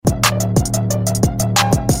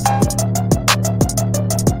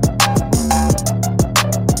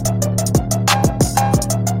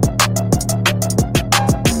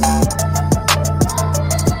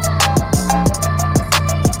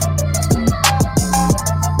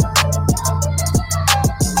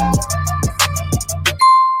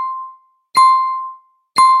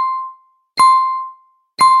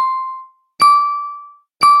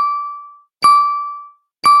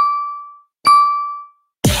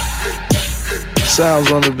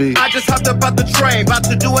Sounds on the beat. I just hopped up out the train, about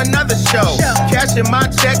to do another show. Cashing my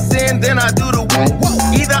checks in, then I do the woo.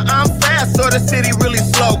 Either I'm fast or the city really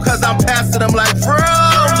slow, cause I'm passing them like, bro,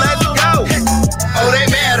 let's go. Oh, they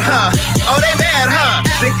mad, huh? Oh, they mad, huh?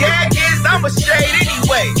 The gag is I'ma shade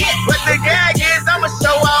anyway. But the gag is I'ma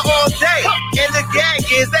show out all day. And the gag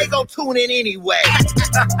is they gon' tune in anyway.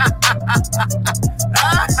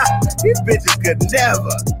 These bitches could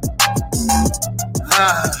never.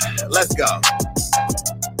 Let's go.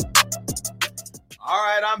 All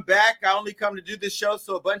right, I'm back. I only come to do this show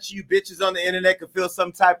so a bunch of you bitches on the internet can feel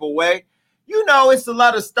some type of way. You know, it's a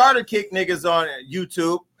lot of starter kick niggas on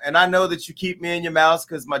YouTube, and I know that you keep me in your mouths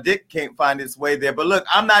because my dick can't find its way there. But look,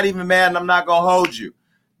 I'm not even mad, and I'm not going to hold you.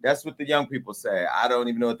 That's what the young people say. I don't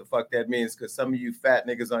even know what the fuck that means because some of you fat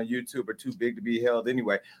niggas on YouTube are too big to be held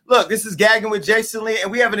anyway. Look, this is Gagging with Jason Lee, and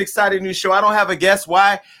we have an exciting new show. I don't have a guest.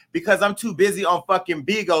 Why? Because I'm too busy on fucking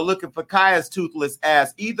Bigo looking for Kaya's toothless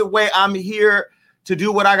ass. Either way, I'm here to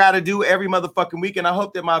do what I got to do every motherfucking week, and I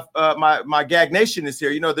hope that my Gag Nation is here.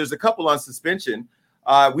 You know, there's a couple on suspension.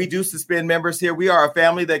 We do suspend members here. We are a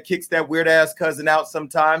family that kicks that weird-ass cousin out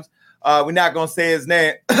sometimes. We're not going to say his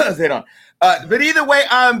name. But either way,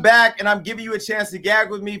 I'm back, and I'm giving you a chance to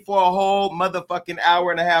gag with me for a whole motherfucking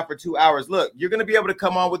hour and a half or 2 hours. Look, you're going to be able to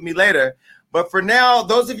come on with me later, but for now,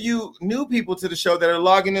 those of you new people to the show that are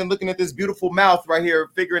logging in, looking at this beautiful mouth right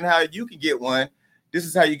here, figuring how you can get one, this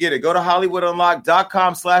is how you get it. Go to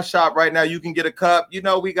HollywoodUnlocked.com/shop right now. You can get a cup. You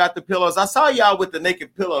know, we got the pillows. I saw y'all with the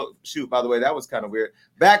naked pillow shoot, by the way. That was kind of weird.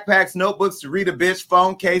 Backpacks, notebooks to read a bitch,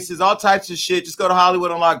 phone cases, all types of shit. Just go to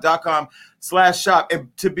HollywoodUnlocked.com/shop.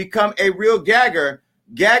 And to become a real gagger,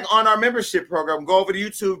 gag on our membership program. Go over to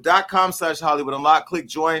YouTube.com/HollywoodUnlocked. Click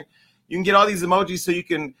join. You can get all these emojis so you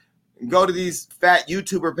can go to these fat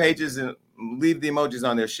YouTuber pages and leave the emojis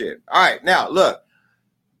on their shit. All right, now, look.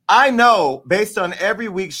 I know, based on every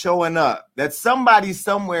week showing up, that somebody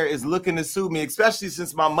somewhere is looking to sue me, especially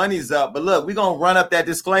since my money's up. But look, we're going to run up that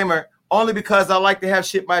disclaimer only because I like to have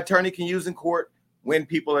shit my attorney can use in court when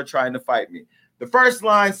people are trying to fight me. The first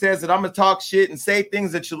line says that I'm going to talk shit and say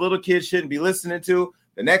things that your little kids shouldn't be listening to.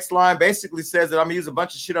 The next line basically says that I'm going to use a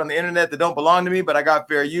bunch of shit on the internet that don't belong to me, but I got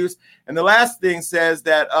fair use. And the last thing says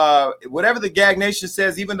that whatever the Gag Nation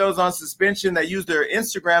says, even those on suspension that use their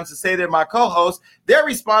Instagrams to say they're my co-host, they're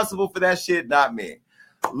responsible for that shit, not me.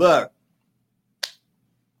 Look,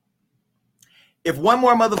 if one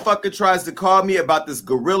more motherfucker tries to call me about this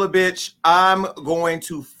gorilla bitch, I'm going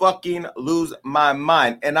to fucking lose my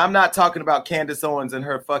mind. And I'm not talking about Candace Owens and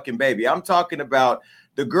her fucking baby. I'm talking about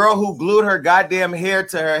the girl who glued her goddamn hair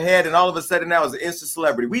to her head and all of a sudden now is an instant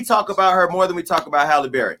celebrity. We talk about her more than we talk about Halle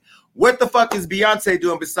Berry. What the fuck is Beyonce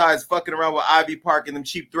doing besides fucking around with Ivy Park and them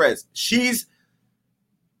cheap threads? She's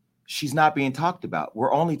not being talked about.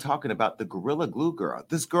 We're only talking about the Gorilla Glue girl.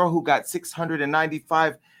 This girl who got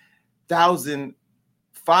 695,000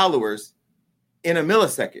 followers in a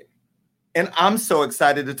millisecond. And I'm so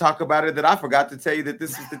excited to talk about it that I forgot to tell you that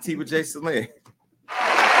this is the Tea with Jason Lee.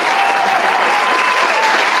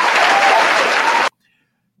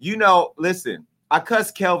 You know, listen, I cuss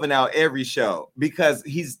Kelvin out every show because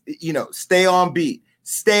he's, you know, stay on beat,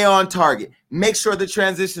 stay on target, make sure the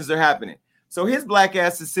transitions are happening. So his black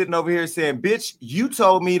ass is sitting over here saying, bitch, you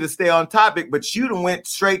told me to stay on topic, but you done went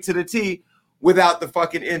straight to the T without the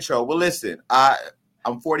fucking intro. Well, listen,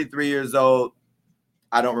 I'm 43 years old.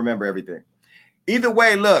 I don't remember everything. Either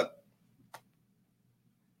way, look,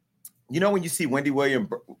 you know, when you see Wendy Williams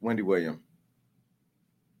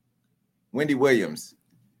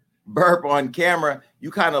burp on camera,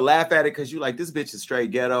 you kind of laugh at it because you like, this bitch is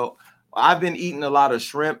straight ghetto. I've been eating a lot of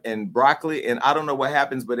shrimp and broccoli, and I don't know what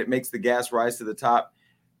happens, but it makes the gas rise to the top.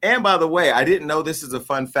 And by the way, I didn't know, this is a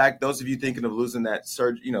fun fact. Those of you thinking of losing that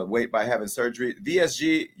weight by having surgery,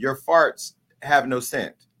 VSG, your farts have no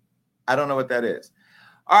scent. I don't know what that is.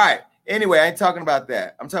 All right. Anyway, I ain't talking about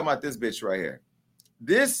that. I'm talking about this bitch right here.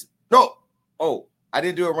 I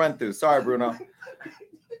didn't do a run through. Sorry, Bruno.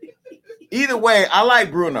 Either way, I like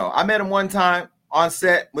Bruno. I met him one time on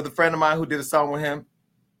set with a friend of mine who did a song with him.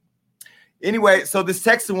 Anyway, so this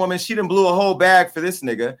Texan woman, she done blew a whole bag for this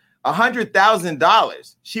nigga,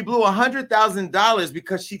 $100,000. She blew $100,000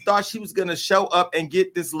 because she thought she was going to show up and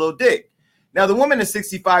get this little dick. Now, the woman is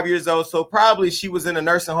 65 years old, so probably she was in a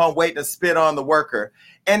nursing home waiting to spit on the worker.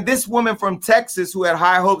 And this woman from Texas who had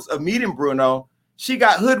high hopes of meeting Bruno, she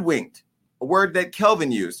got hoodwinked, a word that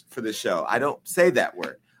Kelvin used for the show. I don't say that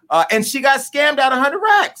word. And she got scammed out 100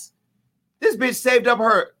 racks. This bitch saved up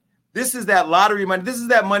her. This is that lottery money. This is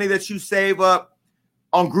that money that you save up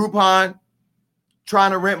on Groupon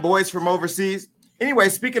trying to rent boys from overseas. Anyway,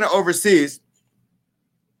 speaking of overseas,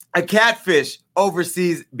 a catfish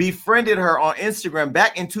overseas befriended her on Instagram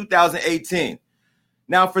back in 2018.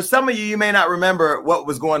 Now, for some of you, you may not remember what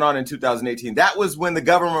was going on in 2018. That was when the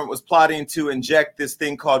government was plotting to inject this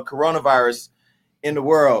thing called coronavirus in the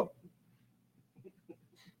world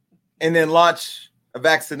and then launch a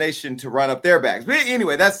vaccination to run up their backs. But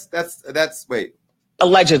anyway, that's wait.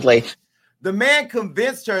 Allegedly. The man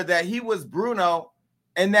convinced her that he was Bruno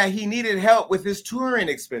and that he needed help with his touring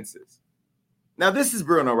expenses. Now, this is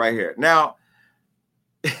Bruno right here. Now,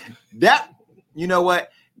 that, you know what?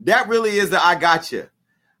 That really is the I got you.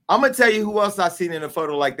 I'm going to tell you who else I seen in a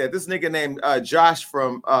photo like that. This nigga named Josh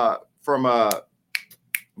from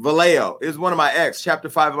Vallejo. It was one of my ex, chapter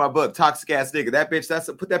 5 of my book, Toxic Ass Nigga. That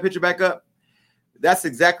bitch, put that picture back up. That's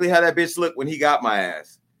exactly how that bitch looked when he got my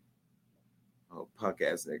ass. Oh, punk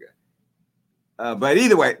ass nigga. But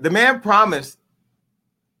either way, the man promised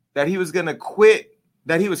that he was going to quit,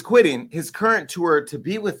 that he was quitting his current tour to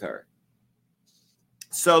be with her.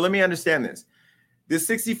 So let me understand this. This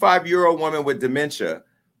 65-year-old woman with dementia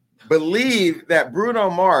believed that Bruno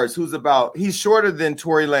Mars, he's shorter than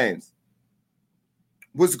Tory Lanez,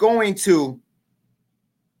 was going to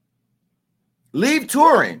leave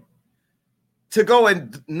touring to go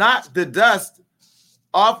and knock the dust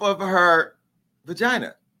off of her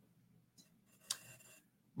vagina.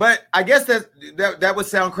 But I guess that would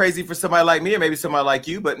sound crazy for somebody like me or maybe somebody like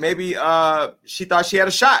you, but maybe she thought she had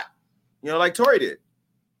a shot, like Tory did.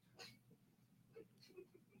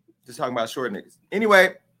 Just talking about short niggas.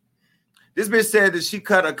 Anyway, this bitch said that she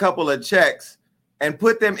cut a couple of checks and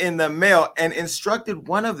put them in the mail and instructed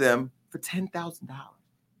one of them for $10,000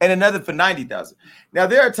 and another for $90,000. Now,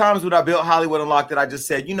 there are times when I built Hollywood Unlocked that I just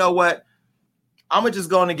said, you know what? I'm just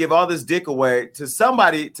going to give all this dick away to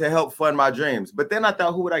somebody to help fund my dreams. But then I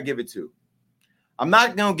thought, who would I give it to? I'm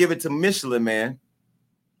not going to give it to Michelin Man.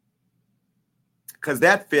 Because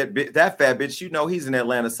that fat bitch, he's in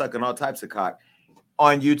Atlanta sucking all types of cock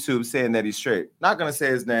on YouTube saying that he's straight. Not going to say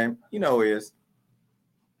his name. You know who he is.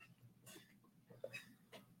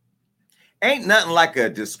 Ain't nothing like a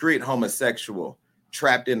discreet homosexual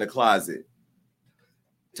trapped in the closet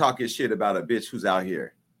talking shit about a bitch who's out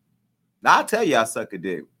here. Now, I'll tell you I suck a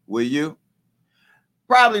dick. Will you?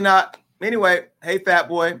 Probably not. Anyway, hey, fat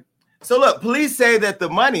boy. So look, police say that the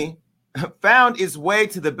money found its way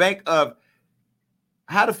to the bank of,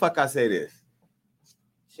 how the fuck I say this?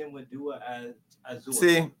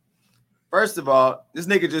 See, first of all, this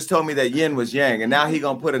nigga just told me that yin was yang, and now he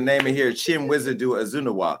gonna put a name in here, Chin Wizardu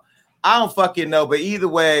Azunawa. I don't fucking know, but either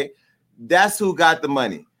way, that's who got the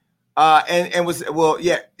money.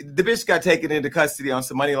 The bitch got taken into custody on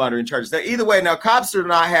some money laundering charges. Now, either way, now cops are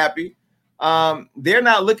not happy. They're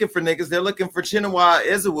not looking for niggas. They're looking for Chinua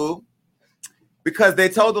Izuwu because they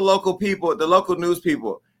told the local news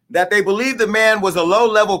people, that they believe the man was a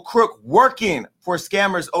low-level crook working for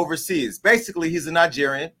scammers overseas. Basically, he's a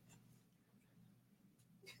Nigerian.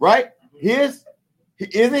 Right? Is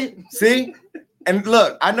he? See? And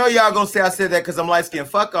look, I know y'all gonna say I said that because I'm light-skinned.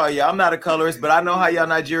 Fuck all y'all. I'm not a colorist, but I know how y'all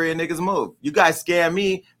Nigerian niggas move. You guys scam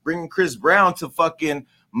me, bringing Chris Brown to fucking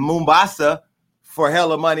Mombasa for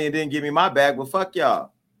hella money and didn't give me my bag. Well, fuck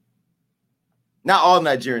y'all. Not all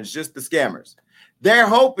Nigerians, just the scammers. They're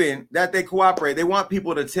hoping that they cooperate. They want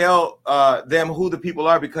people to tell them who the people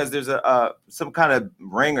are because there's some kind of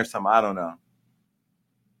ring or something. I don't know.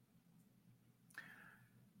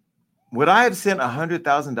 Would I have sent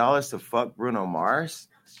 $100,000 to fuck Bruno Mars?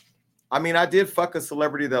 I mean, I did fuck a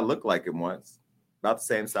celebrity that looked like him once, about the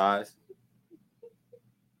same size.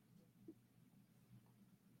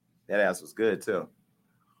 That ass was good too.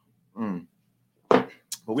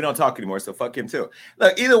 But we don't talk anymore, so fuck him too.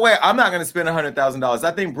 Look, either way, I'm not going to spend $100,000.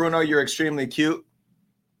 I think, Bruno, you're extremely cute.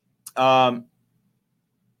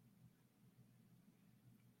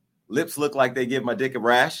 Lips look like they give my dick a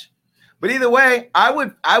rash. But either way, I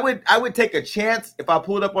would take a chance if I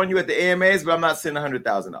pulled up on you at the AMAs, but I'm not sending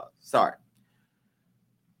 $100,000. Sorry.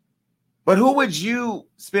 But who would you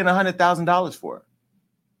spend $100,000 for?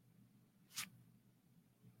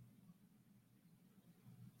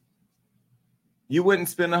 You wouldn't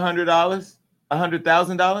spend $100,000?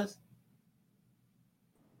 $100,000?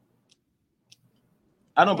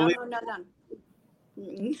 I don't believe. No. I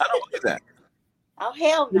don't believe that. Oh,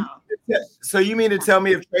 hell no. So you mean to tell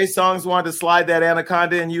me if Trey Songz wanted to slide that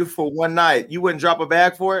anaconda in you for one night, you wouldn't drop a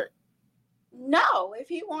bag for it? No, if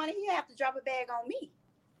he wanted, he'd have to drop a bag on me.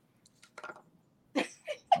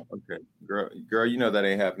 Okay, girl, you know that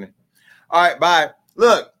ain't happening. All right, bye.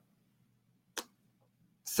 Look,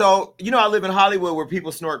 so I live in Hollywood where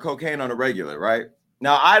people snort cocaine on a regular, right?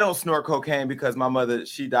 Now, I don't snort cocaine because my mother,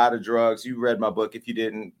 she died of drugs. You read my book. If you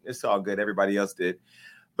didn't, it's all good. Everybody else did.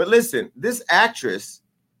 But listen, this actress,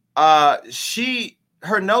 her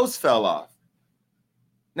nose fell off.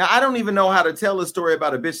 Now, I don't even know how to tell a story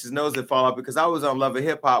about a bitch's nose that fall off because I was on Love of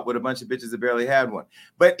Hip Hop with a bunch of bitches that barely had one.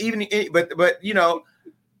 But you know,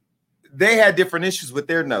 they had different issues with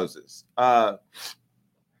their noses.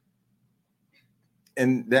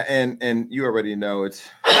 And you already know it.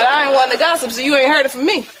 But I ain't wanting to gossip, so you ain't heard it from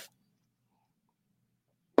me.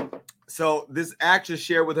 So this actress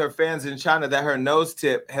shared with her fans in China that her nose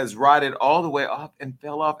tip has rotted all the way off and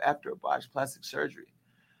fell off after a botched plastic surgery.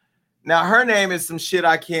 Now, her name is some shit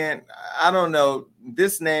I don't know.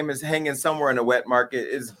 This name is hanging somewhere in the wet market.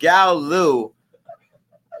 It's Gao Lu.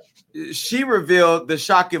 She revealed the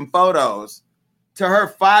shocking photos to her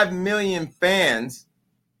 5 million fans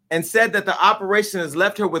and said that the operation has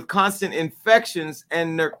left her with constant infections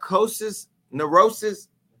and necrosis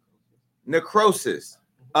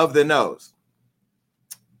of the nose.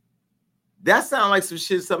 That sounds like some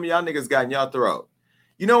shit some of y'all niggas got in y'all throat.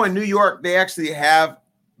 You know, in New York, they actually have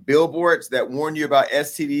billboards that warn you about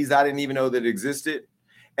STDs I didn't even know that existed.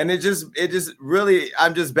 And it just really,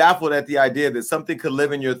 I'm just baffled at the idea that something could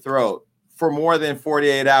live in your throat for more than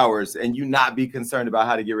 48 hours and you not be concerned about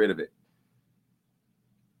how to get rid of it.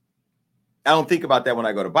 I don't think about that when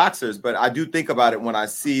I go to Boxers, but I do think about it when I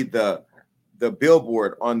see the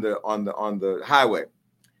billboard on the highway.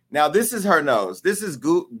 Now, this is her nose. This is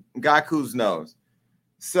Gaku's nose.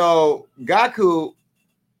 So Gaku,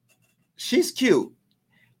 she's cute.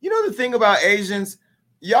 You know the thing about Asians,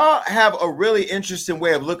 y'all have a really interesting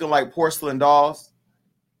way of looking like porcelain dolls.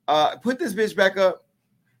 Put this bitch back up.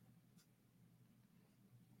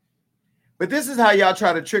 But this is how y'all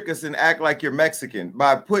try to trick us and act like you're Mexican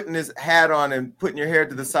by putting this hat on and putting your hair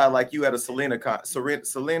to the side like you had a Selena,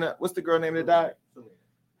 what's the girl name that died?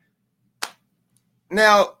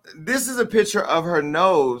 Now, this is a picture of her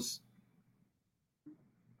nose.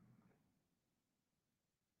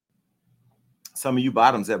 Some of you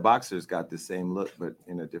bottoms at Boxers got the same look, but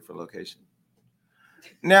in a different location.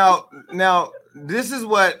 Now, this is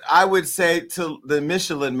what I would say to the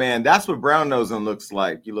Michelin man. That's what brown nosing looks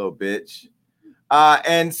like, you little bitch.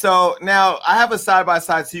 And so now I have a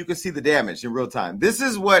side-by-side so you can see the damage in real time.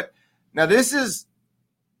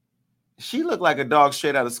 She looked like a dog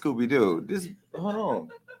straight out of Scooby-Doo. Hold on.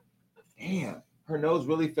 Damn, her nose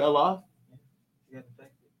really fell off? Damn,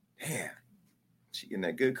 she getting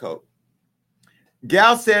that good coat.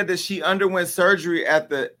 Gal said that she underwent surgery on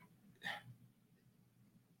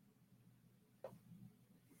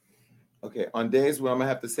days when I'm gonna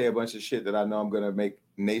have to say a bunch of shit that I know I'm gonna make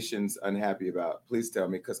nations unhappy about. Please tell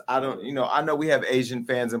me, because I know we have Asian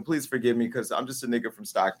fans, and please forgive me because I'm just a nigga from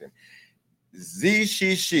Stockton.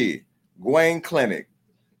 Shi Guang Clinic.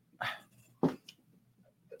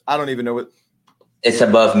 I don't even know what. It's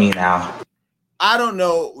above me now. I don't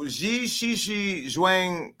know. Shi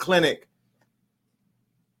Zhuang Clinic.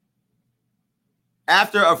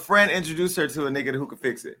 After a friend introduced her to a nigga who could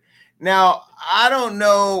fix it. Now, I don't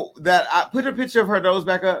know that I put a picture of her nose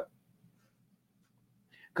back up.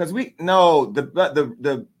 Because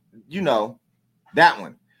that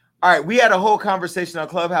one. All right, we had a whole conversation on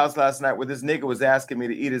Clubhouse last night where this nigga was asking me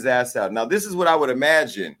to eat his ass out. Now, this is what I would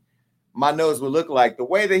imagine my nose would look like. The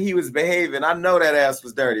way that he was behaving, I know that ass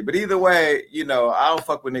was dirty. But either way, I don't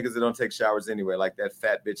fuck with niggas that don't take showers anyway, like that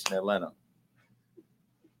fat bitch in Atlanta.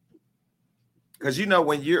 Because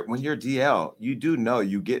when you're DL, you do know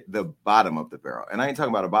you get the bottom of the barrel. And I ain't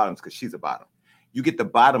talking about a bottoms because she's a bottom. You get the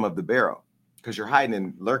bottom of the barrel because you're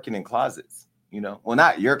lurking in closets, Well,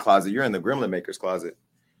 not your closet. You're in the Gremlin Maker's closet.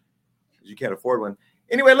 You can't afford one.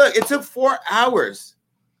 Anyway, look, it took 4 hours,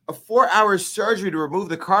 a 4-hour surgery to remove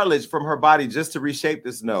the cartilage from her body just to reshape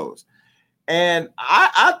this nose. And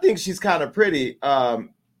I think she's kind of pretty,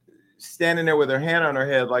 standing there with her hand on her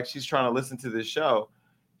head like she's trying to listen to this show.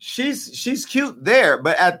 She's cute there,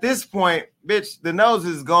 but at this point, bitch, the nose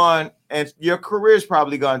is gone and your career's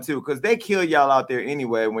probably gone too, because they kill y'all out there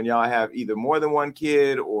anyway when y'all have either more than one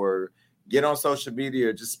kid or get on social media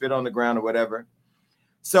or just spit on the ground or whatever.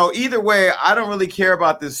 So either way, I don't really care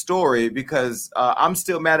about this story because I'm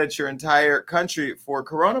still mad at your entire country for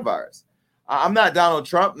coronavirus. I'm not Donald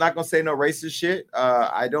Trump, not going to say no racist shit.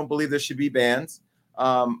 I don't believe there should be bans,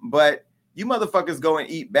 but you motherfuckers go and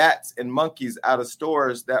eat bats and monkeys out of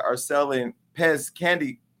stores that are selling Pez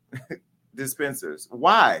candy dispensers.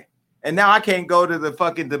 Why? And now I can't go to the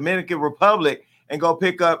fucking Dominican Republic and go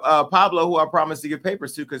pick up Pablo, who I promised to give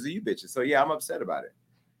papers to because of you bitches. So yeah, I'm upset about it.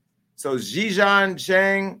 So Zhejiang,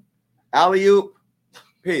 Chang, alley-oop,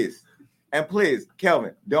 peace. And please,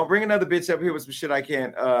 Kelvin, don't bring another bitch up here with some shit I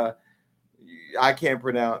can't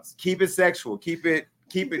pronounce. Keep it sexual. Keep it.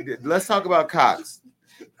 Let's talk about cocks.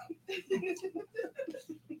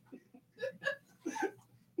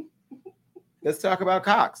 Let's talk about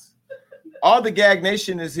cocks. All the Gag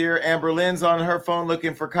Nation is here. Amber Lynn's on her phone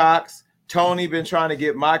looking for cocks. Tony been trying to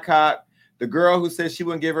get my cock. The girl who said she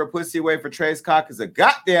wouldn't give her pussy away for Trey's cock is a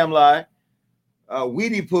goddamn lie.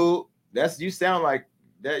 Weedy Poo, you sound like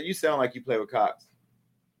you play with cocks.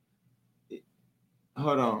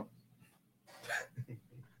 Hold on.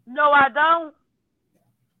 No, I don't.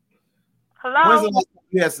 Hello?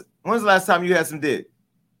 When's the last time you had some dick?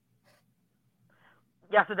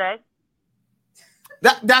 Yesterday.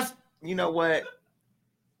 That's you know what?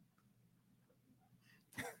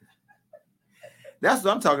 That's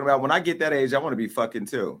what I'm talking about. When I get that age, I want to be fucking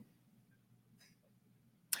too.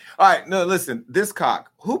 All right, no, listen. This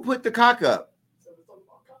cock. Who put the cock up?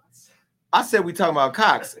 I said we talking about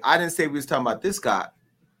cocks. I didn't say we was talking about this cock.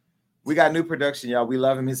 We got new production, y'all. We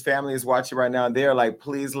love him. His family is watching right now. And they're like,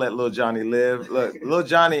 please let Lil Johnny live. Look, Lil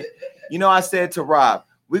Johnny, you know, I said to Rob,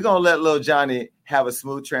 we're going to let Lil Johnny have a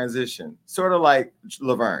smooth transition, sort of like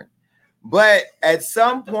Laverne. But at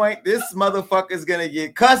some point, this motherfucker is going to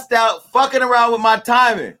get cussed out fucking around with my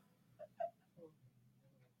timing.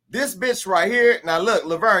 This bitch right here. Now, look,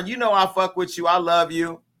 Laverne, you know I fuck with you. I love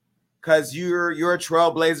you because you're a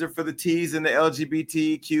trailblazer for the T's in the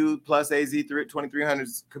LGBTQ plus AZ 2300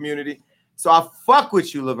 community. So I fuck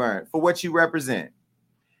with you, Laverne, for what you represent.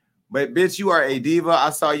 But bitch, you are a diva.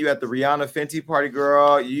 I saw you at the Rihanna Fenty party,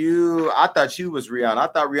 girl. I thought you was Rihanna. I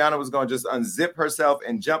thought Rihanna was going to just unzip herself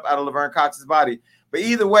and jump out of Laverne Cox's body. But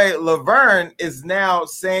either way, Laverne is now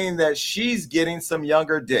saying that she's getting some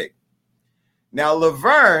younger dick. Now,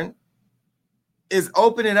 Laverne is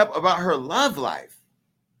opening up about her love life.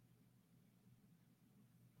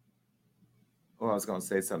 Oh, I was going to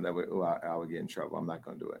say something that I would get in trouble. I'm not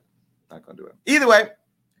going to do it. Either way,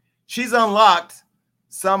 she's unlocked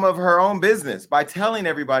some of her own business by telling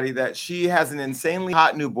everybody that she has an insanely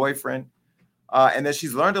hot new boyfriend and that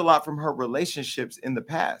she's learned a lot from her relationships in the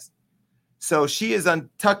past. So she is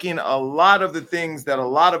untucking a lot of the things that a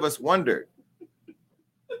lot of us wondered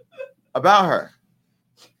about her.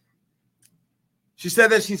 She said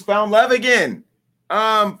that she's found love again,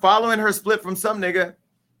 following her split from some nigga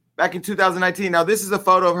back in 2019. Now, this is a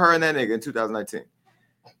photo of her and that nigga in 2019.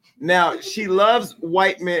 Now, she loves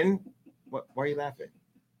white men. Why are you laughing?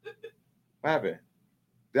 What happened?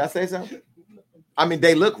 Did I say something? I mean,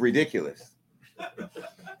 they look ridiculous.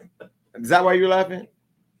 Is that why you're laughing?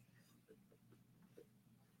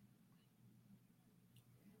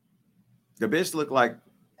 The bitch look like,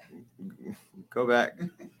 go back.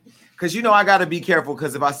 Because you know I got to be careful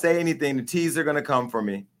because if I say anything, the T's are going to come for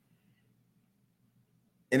me.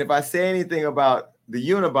 And if I say anything about the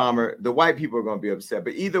Unabomber, the white people are going to be upset.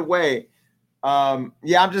 But either way, I'm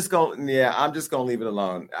just going to leave it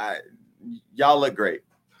alone. Y'all look great.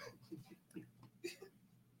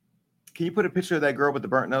 Can you put a picture of that girl with the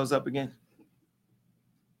burnt nose up again?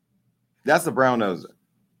 That's a brown nose.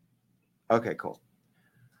 Okay, cool.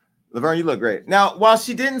 Laverne, you look great. Now, while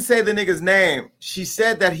she didn't say the nigga's name, she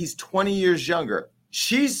said that he's 20 years younger.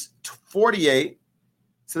 She's 48,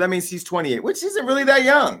 so that means he's 28, which isn't really that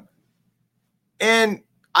young. And,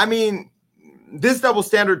 I mean, this double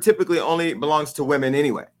standard typically only belongs to women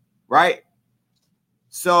anyway, right?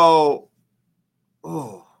 So,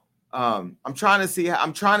 I'm trying to see how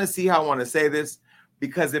I want to say this,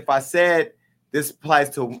 because if I said this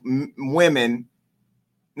applies to women,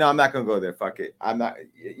 no, I'm not going to go there. Fuck it. I'm not,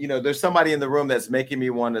 there's somebody in the room that's making me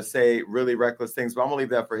want to say really reckless things, but I'm going to leave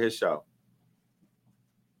that for his show.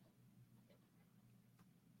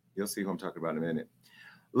 You'll see who I'm talking about in a minute.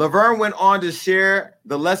 Laverne went on to share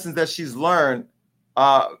the lessons that she's learned,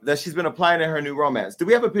 that she's been applying in her new romance. Do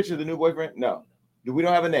we have a picture of the new boyfriend? No. We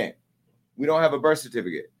don't have a name. We don't have a birth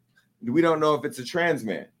certificate. We don't know if it's a trans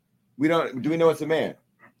man. Do we know it's a man?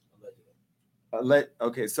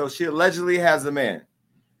 Okay, so she allegedly has a man.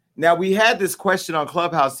 Now, we had this question on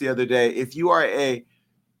Clubhouse the other day. If you are a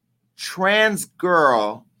trans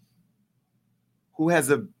girl who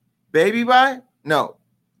has a baby by? No.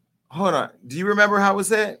 Hold on. Do you remember how it was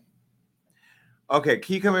said? Okay,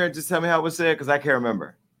 can you come here and just tell me how it was said? Because I can't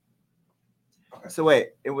remember. Okay. So wait,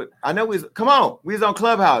 come on. We was on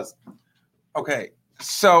Clubhouse. Okay,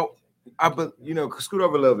 so scoot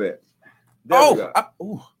over a little bit.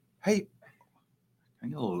 Hey.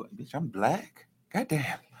 Bitch, I'm black.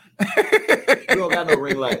 Goddamn. You don't got no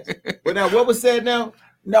ring lights. But now, what was said now?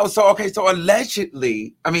 No, so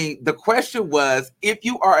allegedly, the question was, if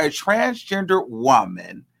you are a transgender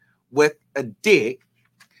woman with a dick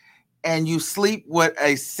and you sleep with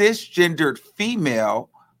a cisgendered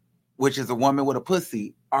female, which is a woman with a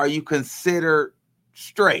pussy, are you considered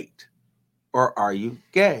straight or are you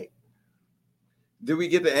gay? Did we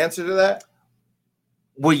get the answer to that?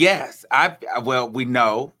 Well, yes. We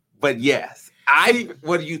know, but yes.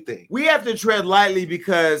 What do you think? We have to tread lightly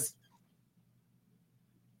because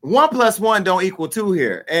 1 + 1 don't equal 2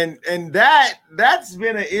 here. And that's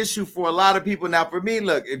been an issue for a lot of people. Now, for me,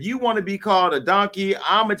 look, if you want to be called a donkey,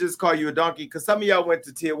 I'm going to just call you a donkey because some of y'all went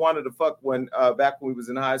to Tijuana to fuck back when we was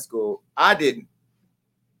in high school. I didn't.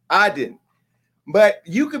 But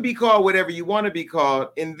you could be called whatever you want to be called.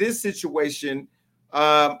 In this situation,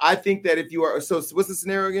 I think that if you are, so what's the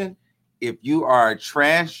scenario again? If you are a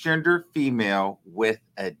transgender female with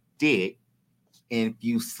a dick, and if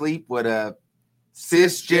you sleep with a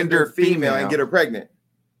cisgender female and get her pregnant,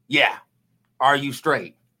 yeah, are you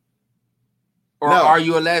straight? Or No. are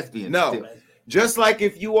you a lesbian? No. still? Just like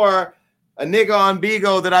if you are a nigga on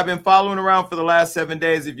Bigo that I've been following around for the last 7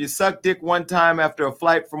 days, if you suck dick one time after a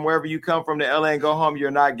flight from wherever you come from to LA and go home,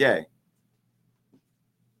 you're not gay.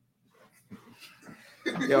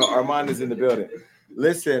 Yo, Armand is in the building.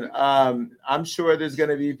 Listen, I'm sure there's going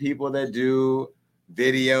to be people that do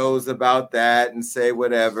videos about that and say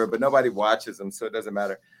whatever, but nobody watches them, so it doesn't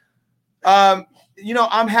matter. I'm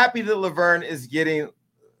happy that Laverne is getting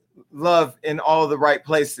love in all the right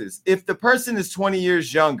places. If the person is 20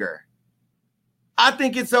 years younger, I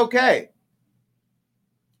think it's okay.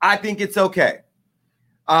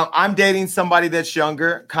 I'm dating somebody that's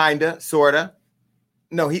younger, kinda, sorta.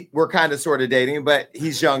 No, we're kind of sort of dating, but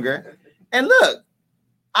he's younger. And look,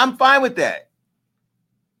 I'm fine with that.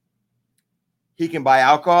 He can buy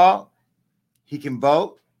alcohol. He can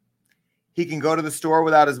vote. He can go to the store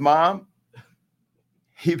without his mom.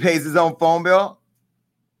 He pays his own phone bill.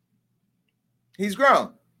 He's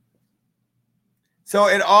grown. So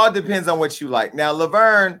it all depends on what you like. Now,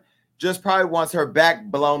 Laverne just probably wants her back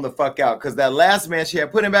blown the fuck out because that last man she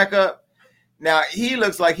had put him back up. Now, he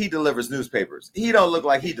looks like he delivers newspapers. He don't look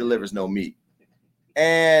like he delivers no meat.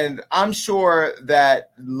 And I'm sure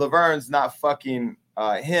that Laverne's not fucking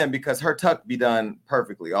him because her tuck be done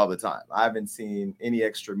perfectly all the time. I haven't seen any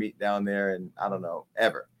extra meat down there and I don't know,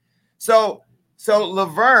 ever. So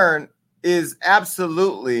Laverne is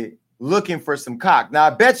absolutely looking for some cock. Now,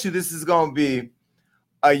 I bet you this is going to be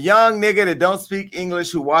a young nigga that don't speak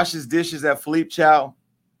English who washes dishes at Philippe Chow.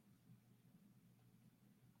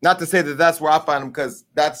 Not to say that that's where I find him because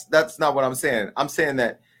that's not what I'm saying. I'm saying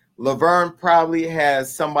that Laverne probably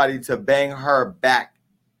has somebody to bang her back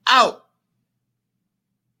out.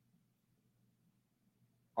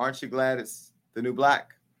 Aren't you glad it's the new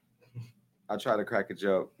black? I try to crack a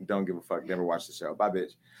joke. Don't give a fuck. Never watch the show. Bye,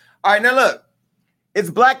 bitch. All right, now look. It's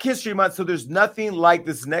Black History Month, so there's nothing like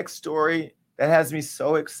this next story that has me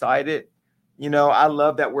so excited. You know, I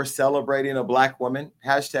love that we're celebrating a black woman.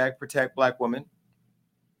 Hashtag protect black women.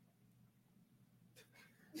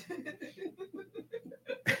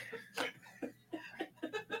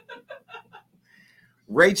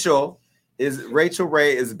 Rachel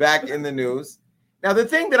Ray is back in the news. Now, the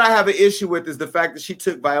thing that I have an issue with is the fact that she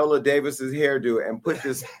took Viola Davis's hairdo and put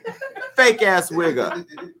this fake ass wig up.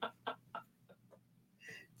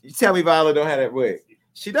 You tell me Viola don't have that wig.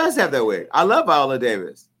 She does have that wig. I love Viola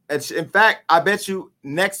Davis. And in fact, I bet you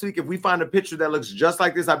next week, if we find a picture that looks just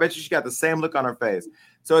like this, I bet you she got the same look on her face.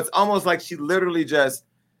 So it's almost like she literally just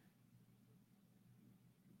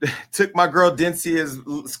took my girl Dencia's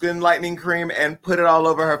skin lightening cream and put it all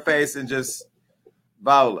over her face and just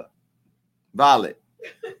Violet.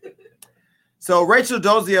 So Rachel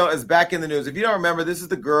Dolezal is back in the news. If you don't remember, this is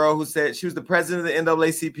the girl who said she was the president of the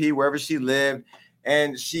NAACP wherever she lived.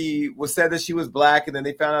 And she was said that she was black. And then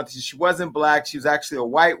they found out that she wasn't black. She was actually a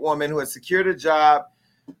white woman who had secured a job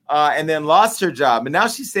and then lost her job. And now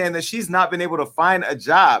she's saying that she's not been able to find a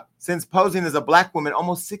job since posing as a black woman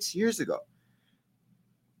almost 6 years ago.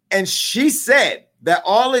 And she said that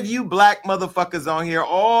all of you black motherfuckers on here,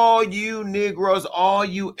 all you Negroes, all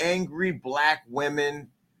you angry black women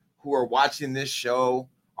who are watching this show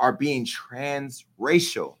are being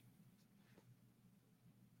transracial.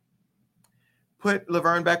 Put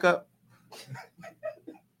Laverne back up.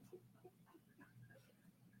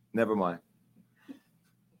 Never mind.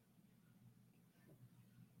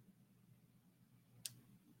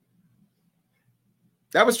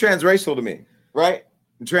 That was transracial to me, right?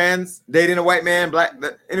 Trans, dating a white man, black.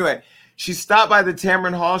 Anyway, she stopped by the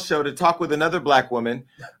Tamron Hall show to talk with another black woman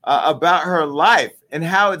about her life and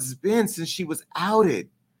how it's been since she was outed.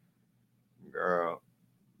 Girl,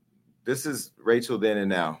 this is Rachel then and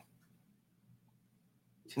now.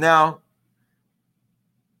 Now,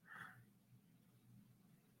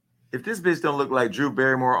 if this bitch don't look like Drew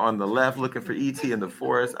Barrymore on the left looking for E.T. in the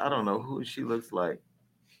forest, I don't know who she looks like.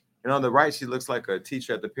 And on the right, she looks like a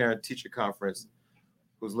teacher at the parent-teacher conference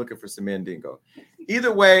was looking for some Mandingo.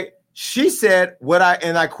 Either way, she said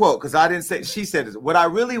and I quote, because I didn't say, she said this, what I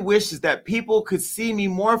really wish is that people could see me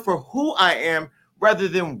more for who I am rather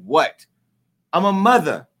than what. I'm a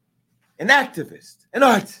mother, an activist, an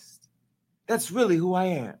artist. That's really who I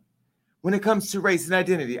am. When it comes to race and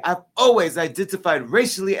identity, I've always identified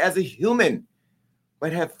racially as a human,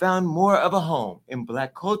 but have found more of a home in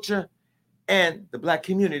Black culture and the Black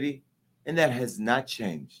community, and that has not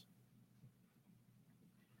changed.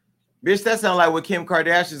 Bitch, that sounds like what Kim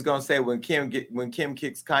Kardashian's gonna say when Kim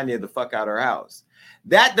kicks Kanye the fuck out of her house.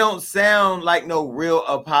 That don't sound like no real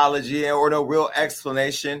apology or no real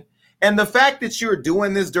explanation. And the fact that you're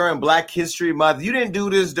doing this during Black History Month, you didn't do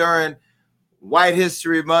this during White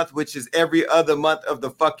History Month, which is every other month of the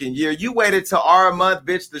fucking year. You waited till our month,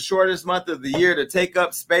 bitch, the shortest month of the year, to take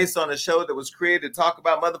up space on a show that was created to talk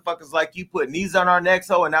about motherfuckers like you put knees on our necks,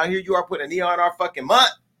 ho, and now here you are putting a knee on our fucking month.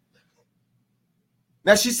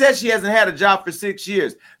 Now, she said she hasn't had a job for 6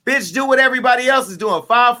 years. Bitch, do what everybody else is doing.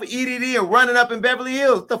 File for EDD and running up in Beverly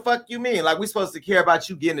Hills. What the fuck you mean? Like, we supposed to care about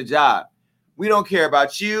you getting a job. We don't care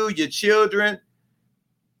about you, your children.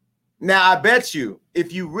 Now, I bet you,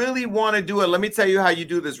 if you really want to do it, let me tell you how you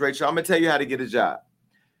do this, Rachel. I'm going to tell you how to get a job.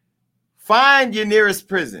 Find your nearest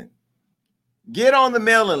prison. Get on the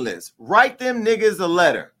mailing list. Write them niggas a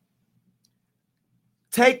letter.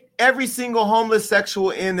 Take every single homeless sexual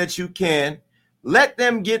in that you can. Let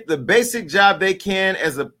them get the basic job they can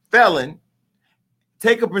as a felon.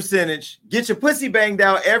 Take a percentage. Get your pussy banged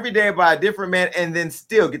out every day by a different man and then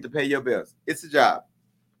still get to pay your bills. It's a job.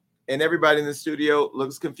 And everybody in the studio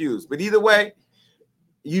looks confused. But either way,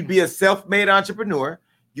 you'd be a self-made entrepreneur.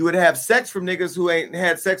 You would have sex from niggas who ain't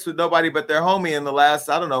had sex with nobody but their homie in the last,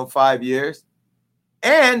 5 years.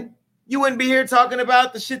 And you wouldn't be here talking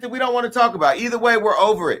about the shit that we don't want to talk about. Either way, we're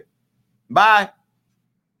over it. Bye.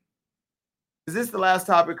 Is this the last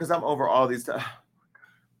topic? Because I'm over all these topics.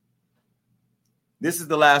 This is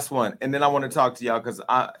the last one. And then I want to talk to y'all because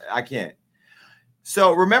I can't.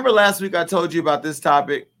 So remember last week I told you about this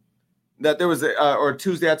topic, that there was or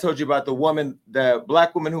Tuesday I told you about the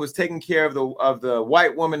Black woman who was taking care of the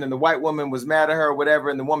white woman, and the white woman was mad at her or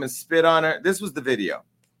whatever, and the woman spit on her. This was the video.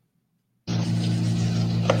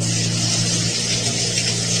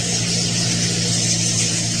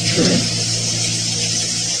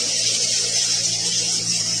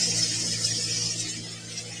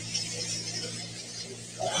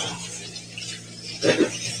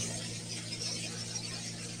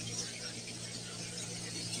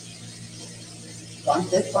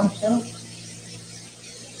 Want this one too?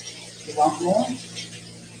 You want more?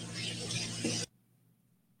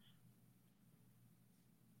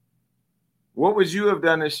 What would you have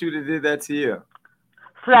done if Shooter did that to you?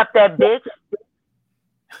 Slap that bitch.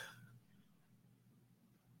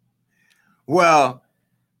 Well,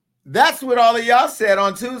 that's what all of y'all said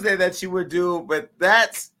on Tuesday that you would do, but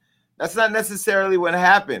that's not necessarily what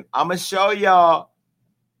happened. I'm going to show y'all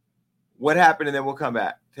what happened, and then we'll come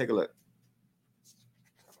back. Take a look.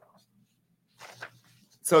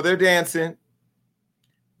 So they're dancing.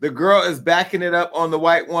 The girl is backing it up on the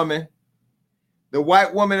white woman. The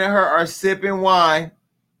white woman and her are sipping wine,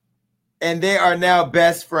 and they are now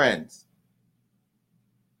best friends.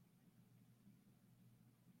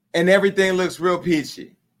 And everything looks real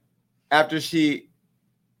peachy after she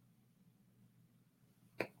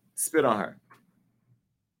spit on her.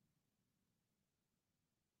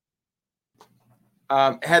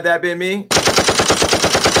 Had that been me,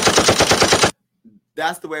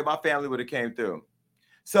 that's the way my family would have came through.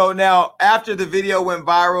 So now, after the video went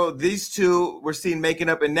viral, these two were seen making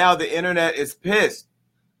up, and now the internet is pissed.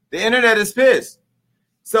 The internet is pissed.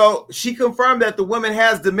 So she confirmed that the woman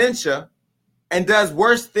has dementia and does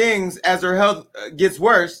worse things as her health gets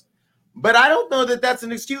worse. But I don't know that that's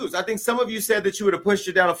an excuse. I think some of you said that you would have pushed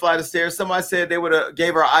her down a flight of stairs. Somebody said they would have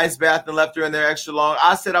gave her an ice bath and left her in there extra long.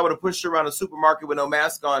 I said I would have pushed her around a supermarket with no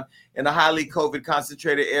mask on in a highly COVID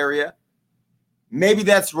concentrated area. Maybe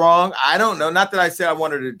that's wrong. I don't know. Not that I said I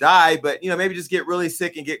want her to die, but maybe just get really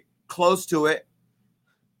sick and get close to it.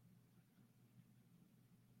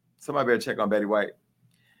 Somebody better check on Betty White.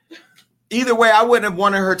 Either way, I wouldn't have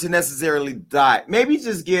wanted her to necessarily die. Maybe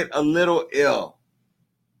just get a little ill.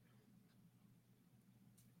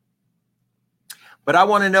 But I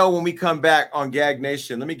want to know when we come back on Gag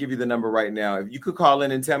Nation. Let me give you the number right now. If you could call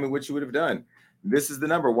in and tell me what you would have done. This is the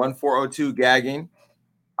number, 1402 Gagging.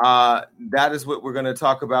 That is what we're going to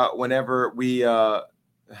talk about whenever we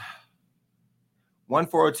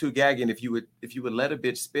 1402 Gagging. If you would let a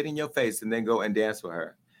bitch spit in your face and then go and dance with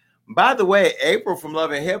her. By the way, April from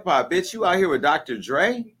Love and Hip Hop, bitch, you out here with Dr.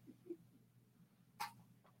 Dre?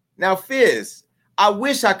 Now, Fizz, I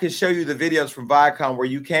wish I could show you the videos from Viacom where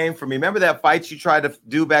you came for me. Remember that fight you tried to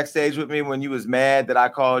do backstage with me when you was mad that I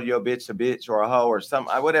called your bitch a bitch or a hoe or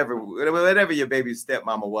something, whatever your baby's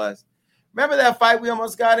stepmama was. Remember that fight we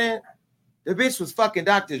almost got in? The bitch was fucking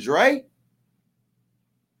Dr. Dre.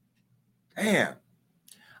 Damn.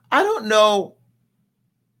 I don't know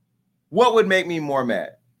what would make me more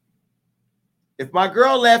mad. If my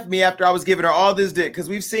girl left me after I was giving her all this dick, because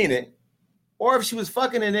we've seen it, or if she was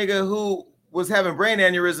fucking a nigga who was having brain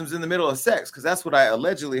aneurysms in the middle of sex, because that's what I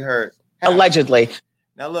allegedly heard. Allegedly.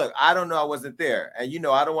 Now, look, I don't know. I wasn't there. And, you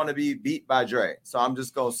know, I don't want to be beat by Dre. So I'm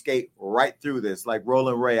just going to skate right through this like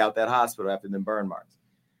Roland Ray out that hospital after them burn marks.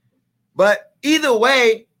 But either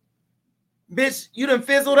way, bitch, you done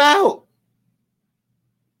fizzled out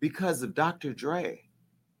because of Dr. Dre.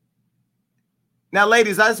 Now,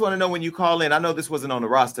 ladies, I just want to know when you call in. I know this wasn't on the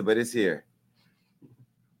roster, but it's here.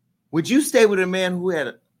 Would you stay with a man who had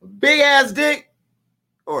a big ass dick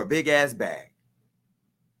or a big ass bag?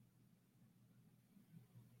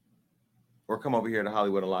 Or come over here to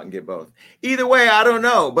Hollywood Unlocked and get both. Either way, I don't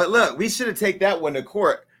know. But look, we should have taken that one to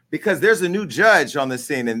court because there's a new judge on the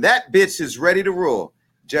scene and that bitch is ready to rule.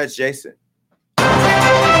 Judge Jason.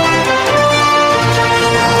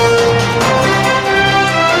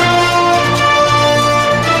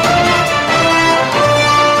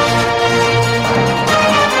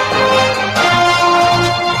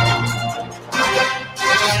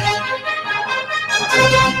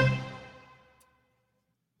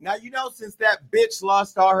 Now, you know, since that bitch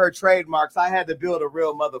lost all her trademarks, I had to build a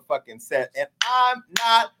real motherfucking set. And I'm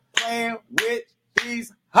not playing with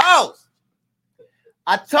these hoes.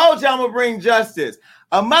 I told you I'm going to bring justice.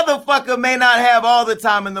 A motherfucker may not have all the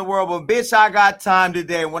time in the world, but bitch, I got time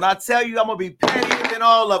today. When I tell you I'm going to be pettier than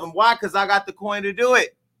all of them. Why? Because I got the coin to do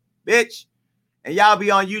it, bitch. And y'all be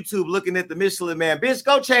on YouTube looking at the Michelin Man. Bitch,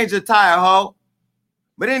 go change your tire, ho.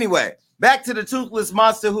 But anyway, back to the toothless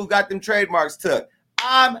monster who got them trademarks took.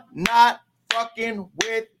 I'm not fucking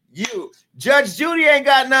with you. Judge Judy ain't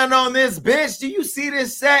got nothing on this, bitch. Do you see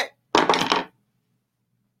this set?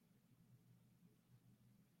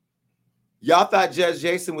 Y'all thought Judge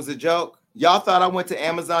Jason was a joke? Y'all thought I went to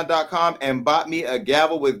Amazon.com and bought me a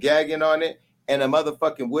gavel with gagging on it and a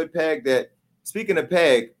motherfucking wood peg that, speaking of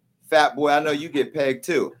peg, fat boy, I know you get pegged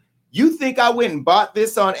too. You think I went and bought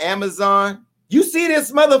this on Amazon? You see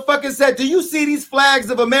this motherfucking set? Do you see these flags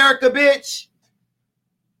of America, bitch?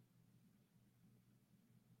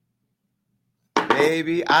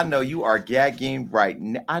 Baby, I know you are gagging right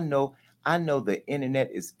now. I know the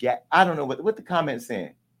internet is I don't know what the comments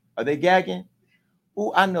saying. Are they gagging?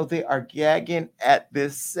 Oh, I know they are gagging at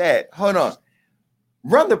this set. Hold on.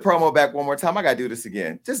 Run the promo back one more time. I got to do this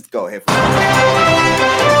again. Just go ahead.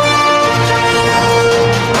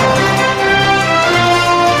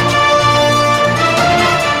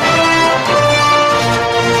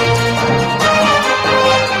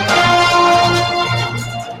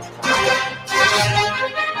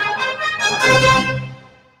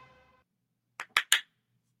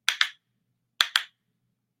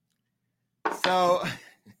 So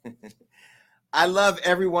I love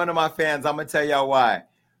every one of my fans. I'm going to tell y'all why.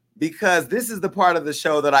 Because this is the part of the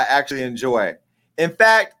show that I actually enjoy. In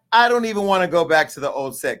fact, I don't even want to go back to the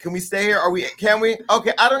old set. Can we stay here? Can we?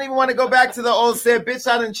 Okay, I don't even want to go back to the old set. Bitch,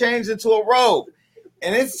 I done changed into a robe.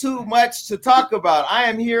 And it's too much to talk about. I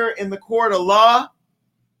am here in the court of law.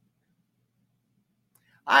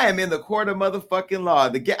 I am in the court of motherfucking law.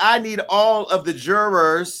 I need all of the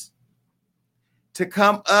jurors to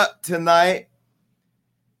come up tonight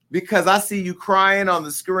because I see you crying on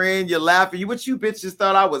the screen. You're laughing. What you bitches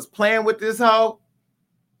thought I was playing with this hoe?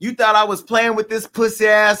 You thought I was playing with this pussy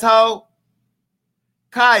ass hoe?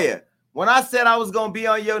 Kaya, when I said I was going to be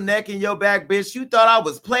on your neck and your back, bitch, you thought I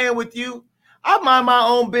was playing with you? I mind my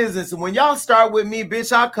own business. And when y'all start with me,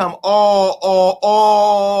 bitch, I come all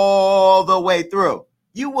the way through.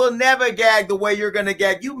 You will never gag the way you're going to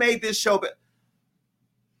gag. You made this show.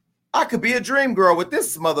 I could be a dream girl with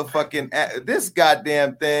this motherfucking, this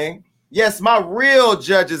goddamn thing. Yes, my real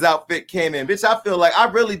judge's outfit came in. Bitch,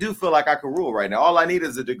 I really do feel like I can rule right now. All I need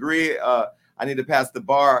is a degree. I need to pass the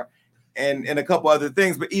bar and a couple other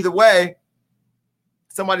things. But either way,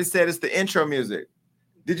 somebody said it's the intro music.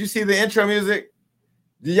 Did you see the intro music?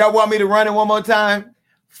 Do y'all want me to run it one more time?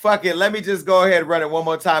 Fuck it. Let me just go ahead and run it one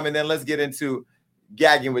more time, and then let's get into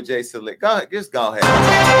gagging with Jay Slick. Go ahead. Just go ahead.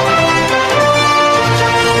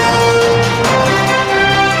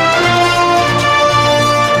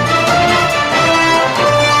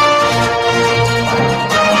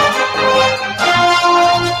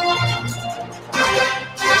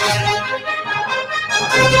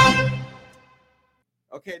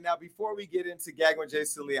 Okay, now before we get into Gagging with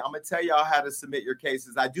Jason Lee. I'm gonna tell y'all how to submit your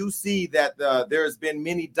cases. I do see that there has been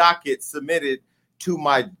many dockets submitted to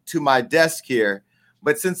my desk here,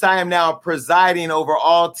 but since I am now presiding over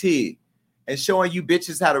all tea and showing you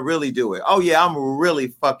bitches how to really do it. Oh yeah, I'm really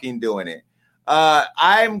fucking doing it.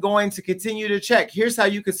 I'm going to continue to check. Here's how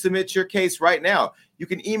you can submit your case right now. You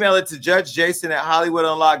can email it to Judge Jason at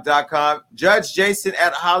HollywoodUnlocked.com. Judge Jason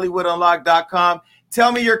at HollywoodUnlocked.com.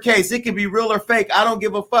 Tell me your case. It can be real or fake. I don't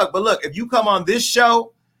give a fuck. But look, if you come on this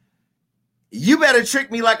show, you better trick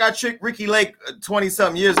me like I tricked Ricky Lake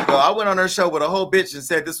 20-something years ago. I went on her show with a whole bitch and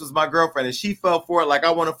said this was my girlfriend, and she fell for it like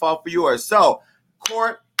I want to fall for yours. So,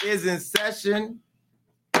 court is in session.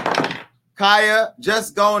 Kaya,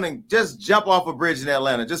 just go and just jump off a bridge in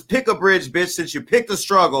Atlanta. Just pick a bridge, bitch. Since you picked the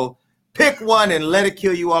struggle, pick one and let it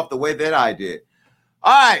kill you off the way that I did.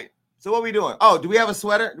 All right. So what are we doing? Oh, do we have a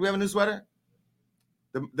sweater? Do we have a new sweater?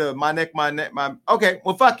 My neck. Okay,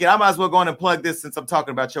 well, fuck it. I might as well go on and plug this since I'm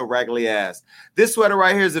talking about your raggedy ass. This sweater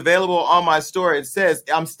right here is available on my store. It says,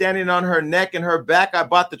 I'm standing on her neck and her back. I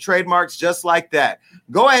bought the trademarks just like that.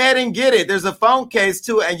 Go ahead and get it. There's a phone case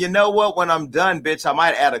too. And you know what? When I'm done, bitch, I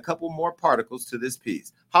might add a couple more particles to this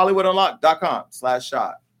piece.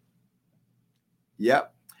 HollywoodUnlocked.com/shop.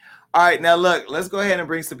 Yep. All right, now look, let's go ahead and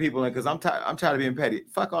bring some people in because I'm tired of being petty.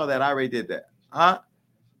 Fuck all that. I already did that. Huh?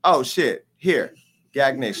 Oh, shit. Here.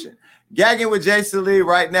 Gag Nation. Gagging with Jason Lee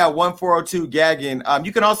right now, 1402 Gagging.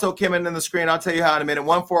 You can also come in the screen. I'll tell you how in a minute.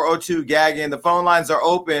 1402 Gagging. The phone lines are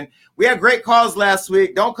open. We had great calls last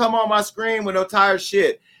week. Don't come on my screen with no tired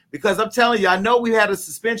shit because I'm telling you, I know we had a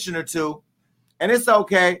suspension or two, and it's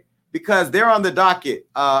okay because they're on the docket.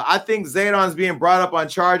 I think Zaydon's being brought up on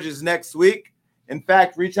charges next week. In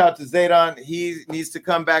fact, reach out to Zaydon. He needs to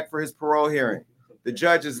come back for his parole hearing. The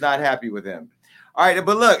judge is not happy with him. All right,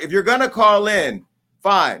 but look, if you're going to call in,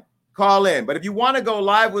 fine, call in. But if you want to go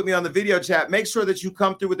live with me on the video chat, make sure that you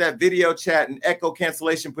come through with that video chat and echo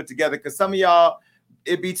cancellation put together because some of y'all,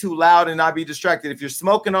 it'd be too loud and I'd be distracted. If you're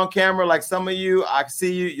smoking on camera like some of you, I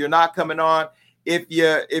see you, you're not coming on. If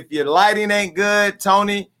your lighting ain't good,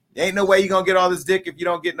 Tony, ain't no way you're going to get all this dick if you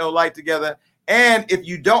don't get no light together. And if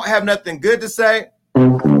you don't have nothing good to say,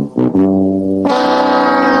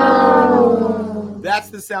 that's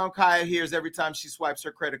the sound Kaya hears every time she swipes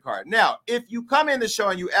her credit card. Now, if you come in the show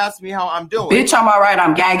and you ask me how I'm doing. Bitch, I'm all right.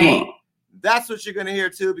 I'm gagging. That's what you're going to hear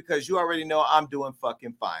too because you already know I'm doing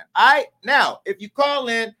fucking fine. All right? Now, if you call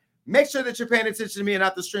in, make sure that you're paying attention to me and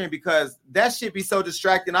not the stream because that shit be so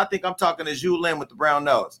distracting. I think I'm talking to Zhu Lin with the brown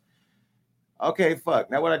nose. Okay, fuck.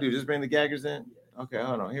 Now what I do? Just bring the gaggers in? Okay,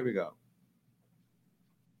 hold on. Here we go.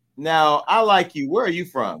 Now, I like you. Where are you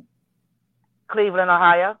from? Cleveland,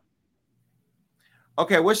 Ohio.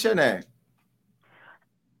 Okay, what's your name?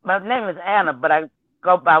 My name is Anna, but I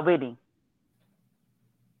go by Whitty.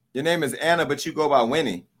 Your name is Anna, but you go by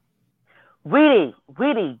Winnie. Whitty,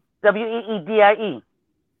 Weedie.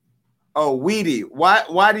 Oh, Weedy.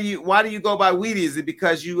 Why do you go by Weedy? Is it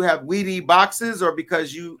because you have Weedy boxes or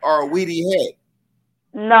because you are a Weedy head?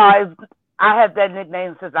 No, I had that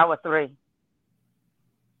nickname since I was 3.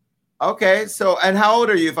 Okay, so and how old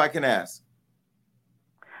are you, if I can ask?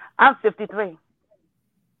 I'm 53.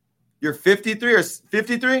 You're 53 or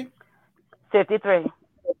 53? 53.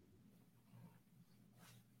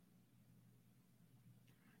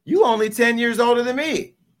 You only 10 years older than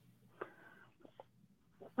me.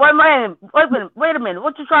 Wait a minute.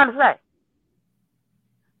 What you trying to say?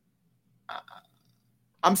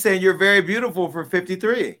 I'm saying you're very beautiful for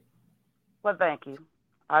 53. Well, thank you.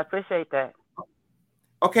 I appreciate that.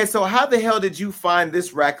 Okay, so how the hell did you find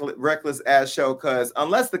this reckless ass show? Because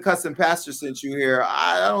unless the cussing pastor sent you here,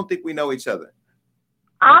 I don't think we know each other.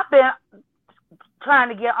 I've been trying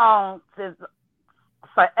to get on since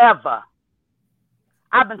forever.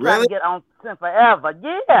 I've been trying to get on since forever.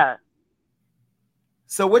 Yeah.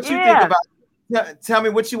 So what you think about? Tell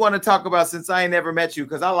me what you want to talk about since I ain't never met you.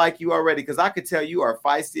 Because I like you already. Because I could tell you are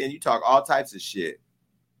feisty and you talk all types of shit.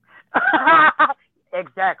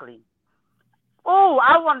 Exactly.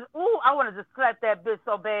 I wanted to slap that bitch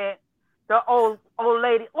so bad. The old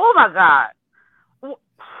lady. Oh my God.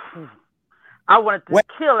 I wanted to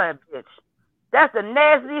kill that bitch. That's the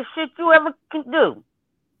nastiest shit you ever can do.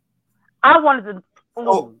 I wanted to.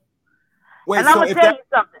 Wait, and I'm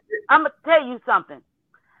gonna tell you something.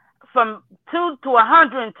 From 2 to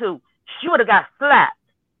 102, she would have got slapped.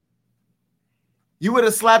 You would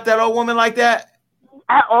have slapped that old woman like that?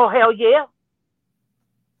 Oh hell yeah.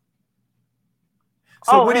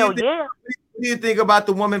 So what do you think about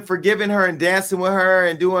the woman forgiving her and dancing with her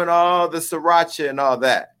and doing all the sriracha and all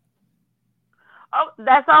that? Oh,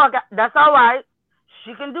 that's all right.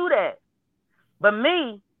 She can do that. But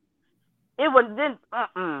me, It wouldn't been.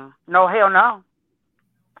 No, hell no.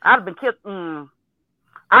 I'd have been killed.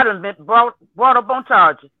 I'd have been brought up on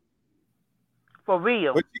charges. For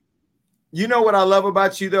real. You know what I love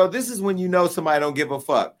about you, though? This is when you know somebody don't give a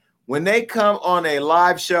fuck. When they come on a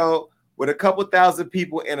live show with a couple thousand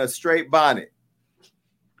people in a straight bonnet.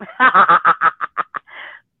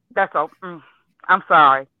 That's all. I'm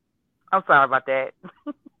sorry. I'm sorry about that.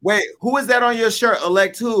 Wait, who is that on your shirt?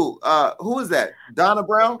 Elect who? Who is that? Donna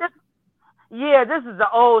Brown? This is the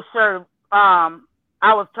old shirt. I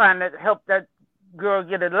was trying to help that girl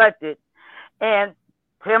get elected. And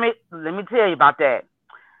let me tell you about that.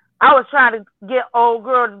 I was trying to get old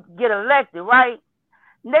girl to get elected, right?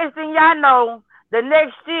 Next thing y'all know, the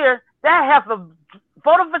next year, that heifer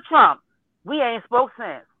voted for Trump. We ain't spoke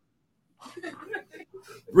since.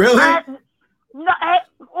 Really? I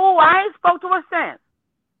ain't spoke to her since.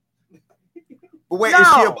 But wait,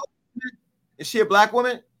 no. Is she a black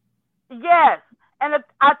woman? Yes. And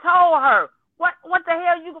I told her, what the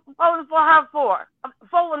hell you voting for her for?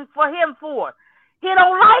 Voting for him for? He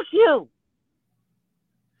don't like you.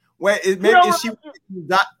 Wait,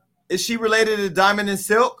 is she related to Diamond and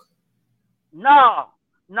Silk? No,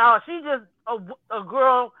 she just a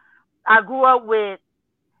girl I grew up with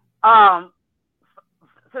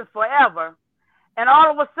since forever, and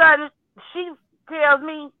all of a sudden she tells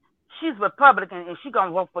me she's Republican and she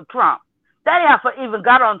gonna vote for Trump. That heifer even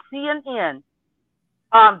got on CNN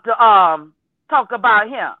to talk about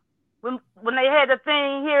him when they had the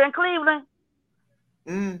thing here in Cleveland.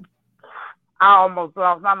 I almost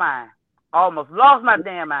lost my mind. Almost lost my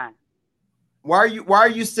damn mind. Why are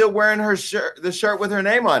you still wearing the shirt with her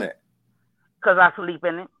name on it? Because I sleep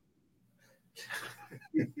in it.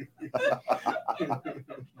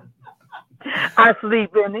 I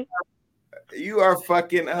sleep in it. You are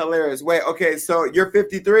fucking hilarious. Wait, okay, so you're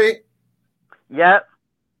 53? Yep.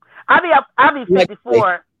 I'll be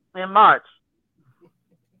 54 in March.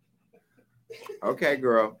 Okay,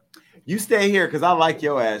 girl. You stay here because I like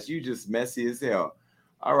your ass. You just messy as hell.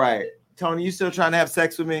 All right. Tony, you still trying to have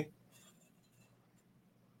sex with me?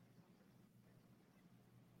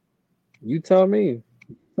 You tell me.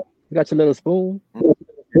 You got your little spoon?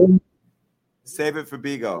 Save it for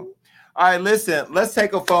Bigo. All right, listen. Let's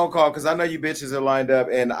take a phone call because I know you bitches are lined up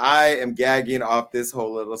and I am gagging off this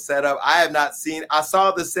whole little setup. I have not seen. I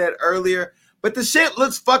saw the set earlier, but the shit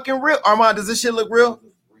looks fucking real. Armand, does this shit look real?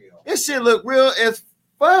 This shit look real as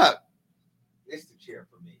fuck. It's the chair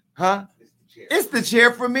for me. Huh? It's the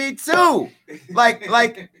chair for me too.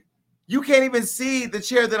 Like you can't even see the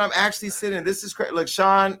chair that I'm actually sitting in. This is crazy. Look,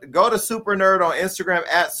 Sean, go to Super Nerd on Instagram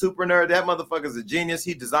 @SuperNerd. That motherfucker's a genius.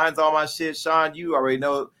 He designs all my shit. Sean, you already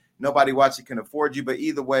know nobody watching can afford you, but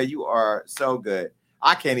either way, you are so good.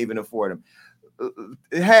 I can't even afford him.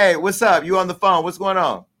 Hey, what's up? You on the phone? What's going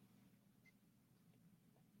on?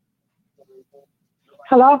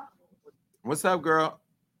 Hello? What's up, girl?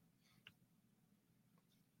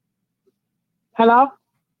 Hello?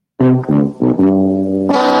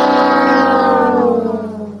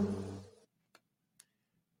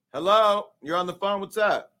 Hello? You're on the phone. What's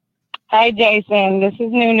up? Hey, Jason. This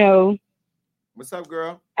is Nunu. What's up,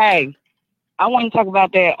 girl? Hey, I want to talk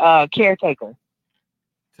about that caretaker.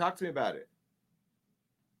 Talk to me about it.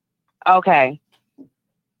 Okay.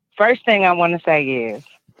 First thing I want to say is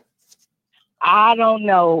I don't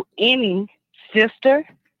know any sister,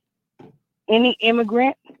 any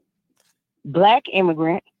immigrant, black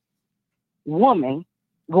immigrant, woman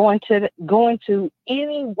going to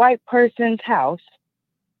any white person's house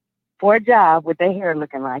for a job with their hair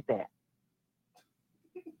looking like that.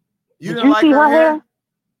 You didn't like her hair?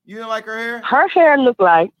 You didn't like her hair? Her hair looked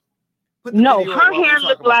like her hair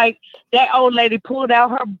looked like that old lady pulled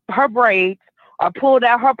out her braids or pulled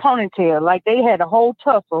out her ponytail like they had a whole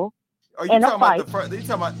tussle. Are you talking about the front? You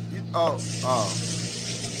talking about?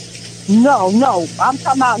 No. I'm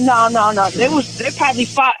talking about no. They probably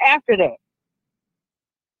fought after that.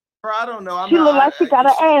 I don't know. She looked like she got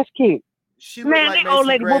her ass kicked. Man, like that old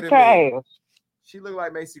lady whooped her ass. She looked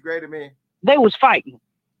like Macy Gray to me. They was fighting.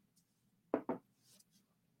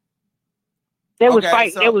 They was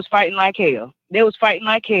fighting like hell. They was fighting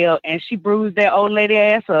like hell, and she bruised that old lady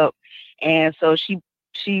ass up, and so she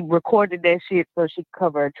recorded that shit so she could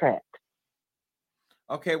cover her tracks.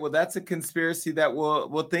 Okay, well, that's a conspiracy that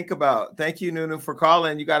we'll think about. Thank you, Nunu, for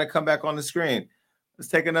calling. You got to come back on the screen. Let's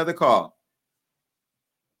take another call.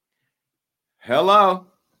 Hello,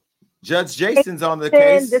 Judge Jason's on the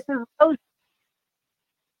case. This is Rosie.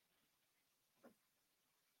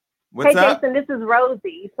 What's up? Jason, this is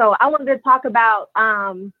Rosie. So I wanted to talk about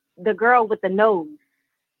the girl with the nose.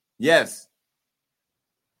 Yes.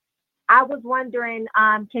 I was wondering,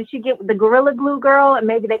 can she get with the Gorilla Glue girl and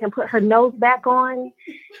maybe they can put her nose back on?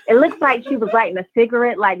 It looks like she was lighting a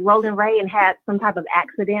cigarette like Roland Ray and had some type of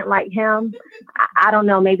accident like him. I don't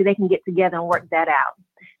know. Maybe they can get together and work that out.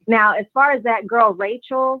 Now, as far as that girl,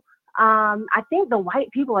 Rachel, I think the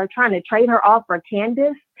white people are trying to trade her off for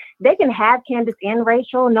Candace. They can have Candace and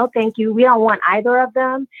Rachel. No, thank you. We don't want either of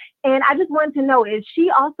them. And I just wanted to know, is she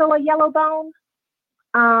also a yellow bone?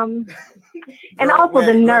 And also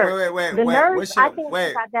the nurse. The nurse, I think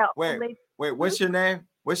she got that. Wait, what's your name?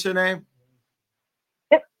 What's your name?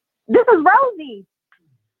 This is Rosie.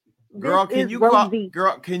 Girl, can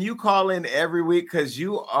you call in every week? Because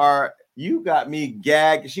you got me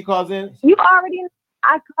gagged. She calls in?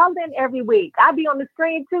 I called in every week. I'll be on the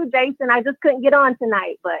screen too, Jason. I just couldn't get on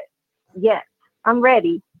tonight, but yes, I'm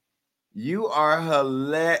ready. You are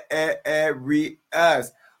hilarious.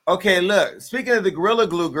 Okay, look, speaking of the Gorilla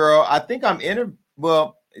Glue girl, I think I'm in.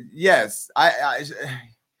 Well, yes, I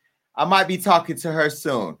might be talking to her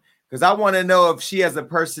soon because I want to know if she has a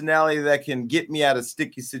personality that can get me out of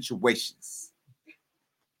sticky situations.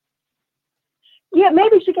 Yeah,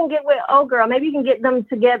 maybe she can get with old girl. Maybe you can get them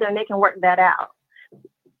together and they can work that out.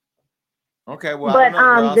 Okay, well, but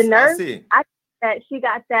the nurse, I think that she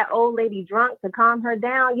got that old lady drunk to calm her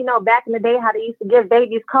down. You know, back in the day, how they used to give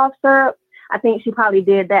babies cough syrup. I think she probably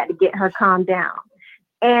did that to get her calmed down.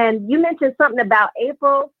 And you mentioned something about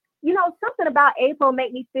April. You know, something about April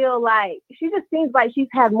made me feel like she just seems like she's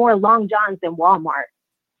had more Long Johns than Walmart.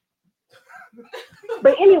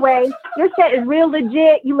 But anyway, your set is real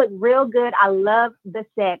legit. You look real good. I love the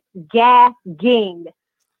set. Gagging.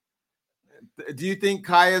 Do you think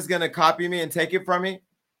Kaya's going to copy me and take it from me?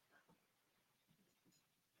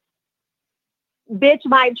 Bitch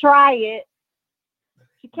might try it.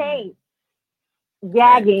 She can't.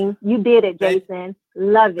 Gagging. You did it, Jason.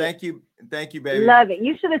 Love it. Thank you, baby. Love it.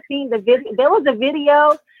 You should have seen the video. There was a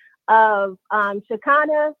video of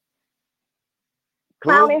Shakana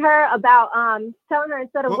clowning her about telling her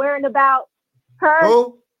instead of worrying about her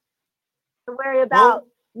to worry about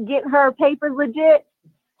getting her papers legit.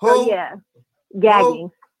 So yeah.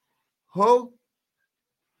 Gagging. Who?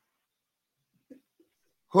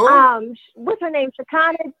 What's her name?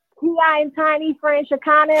 Shakana, T.I. and Tiny friend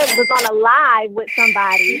Shakana was on a live with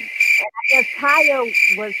somebody. And I guess Kaya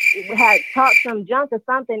had talked some junk or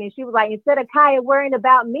something. And she was like, instead of Kaya worrying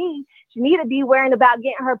about me, she need to be worrying about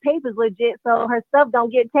getting her papers legit so her stuff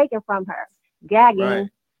don't get taken from her. Gagging. Right.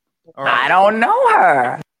 All right. I don't know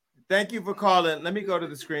her. Thank you for calling. Let me go to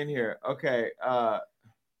the screen here. Okay. Girl.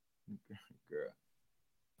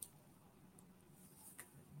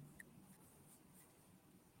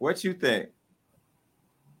 What you think?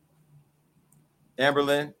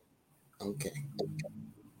 Amberlynn? Okay.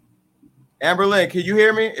 Amberlynn, can you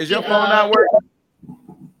hear me? Is your phone not working?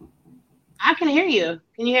 I can hear you.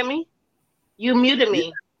 Can you hear me? You muted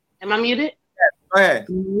me. Am I muted? Yes. Go ahead.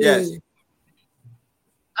 Yes.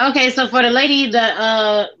 Okay, so for the lady,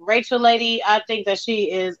 the Rachel lady, I think that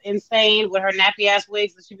she is insane with her nappy ass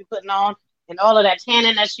wigs that she be putting on and all of that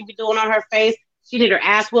tanning that she be doing on her face. She did her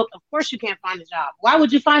ass whoop. Of course you can't find a job. Why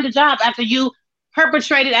would you find a job after you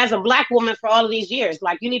perpetrated as a Black woman for all of these years?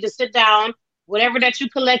 Like, you need to sit down. Whatever that you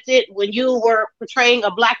collected when you were portraying a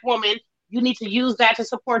Black woman, you need to use that to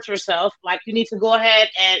support yourself. Like, you need to go ahead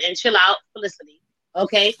and chill out, Felicity.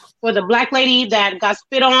 Okay? For the Black lady that got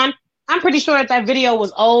spit on, I'm pretty sure that video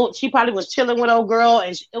was old. She probably was chilling with old girl,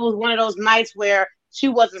 and it was one of those nights where she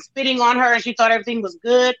wasn't spitting on her and she thought everything was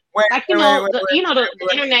good. The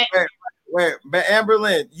internet. Wait, but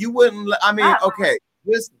Amberlynn, you wouldn't. I mean, okay,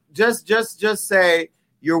 just say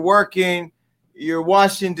you're working, you're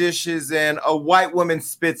washing dishes, and a white woman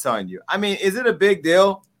spits on you. I mean, is it a big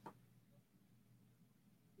deal?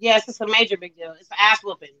 Yes, it's a major big deal. It's an ass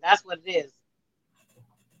whooping. That's what it is.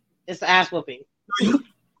 It's an ass whooping.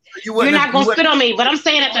 You're not gonna spit on me, but I'm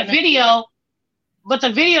saying that the video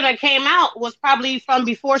that came out was probably from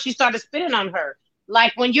before she started spitting on her.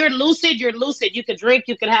 Like, when you're lucid, you're lucid. You could drink,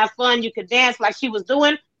 you could have fun, you could dance like she was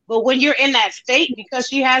doing. But when you're in that state, because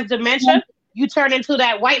she has dementia, you turn into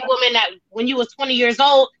that white woman that when you was 20 years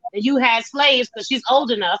old and you had slaves because she's old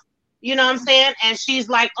enough, you know what I'm saying? And she's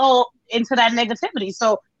like, into that negativity.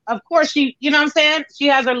 So, of course, she, you know what I'm saying? She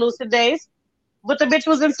has her lucid days. But the bitch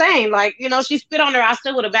was insane. Like, she spit on her. I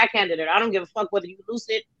still would have backhanded her. I don't give a fuck whether you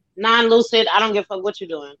lucid, non-lucid. I don't give a fuck what you're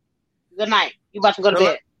doing. Good night. You about to go to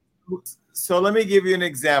bed. So let me give you an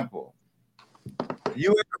example. You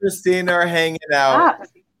and Christina are hanging out.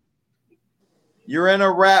 You're in a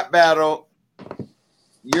rap battle.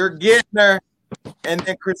 You're getting her, and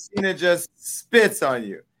then Christina just spits on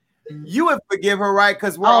you. You would forgive her, right?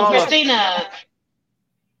 Because we're all Christina.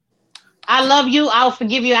 I love you. I'll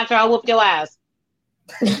forgive you after I whoop your ass.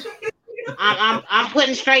 I'm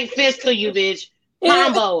putting straight fists to you, bitch.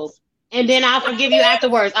 Combos. And then I'll forgive you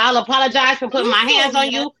afterwards. I'll apologize for putting my hands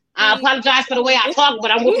on you. I apologize for the way I talk, but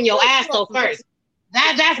I'm whooping your ass though first.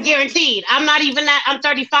 That's guaranteed. I'm not even that. I'm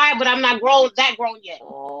 35, but I'm not grown yet.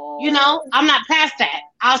 You know, I'm not past that.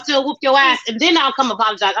 I'll still whoop your ass, and then I'll come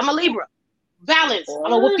apologize. I'm a Libra. Balance. I'm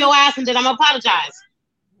gonna whoop your ass, and then I'm gonna apologize.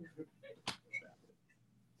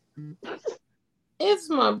 It's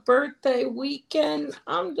my birthday weekend.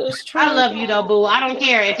 I'm just trying. I love you though, boo. I don't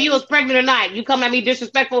care if you was pregnant or not. You come at me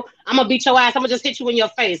disrespectful, I'm gonna beat your ass. I'm gonna just hit you in your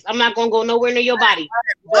face. I'm not gonna go nowhere near your body.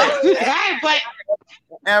 But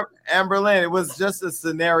Amberlynn, it was just a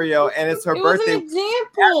scenario, and it's her birthday. Was an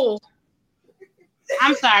example.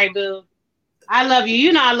 I'm sorry, boo. I love you.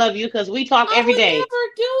 You know I love you because we talk every day. Never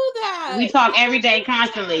do that. We talk every day,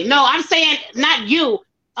 constantly. No, I'm saying not you.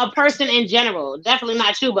 A person in general, definitely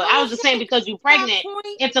not you, but I was just saying because you're pregnant.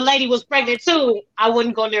 If the lady was pregnant too, I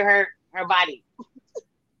wouldn't go near her body.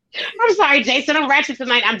 I'm sorry, Jason. I'm ratchet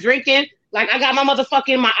tonight. I'm drinking. Like I got my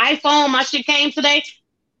motherfucking my iPhone. My shit came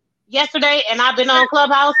yesterday, and I've been on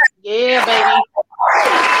Clubhouse. Yeah, baby.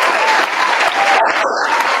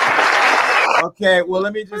 Okay, well,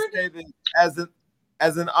 let me just say this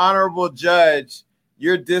as an honorable judge,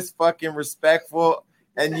 you're this fucking respectful.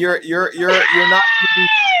 And you're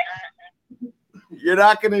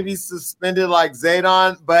not going to be suspended like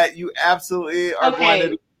Zaydan, but you absolutely are going to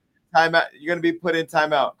be timeout. You're going to be put in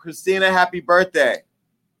timeout. Christina, happy birthday!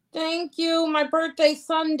 Thank you. My birthday's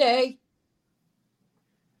Sunday.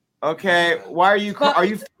 Okay, why are you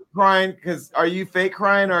crying? Because are you fake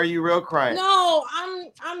crying or are you real crying? No,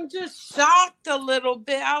 I'm just shocked a little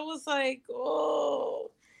bit. I was like,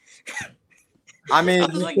 oh. I mean,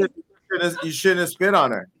 you shouldn't have spit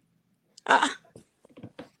on her.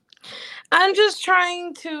 I'm just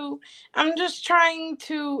trying to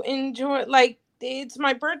enjoy. Like, it's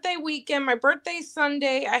my birthday weekend. My birthday's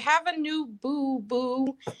Sunday. I have a new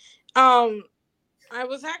boo. I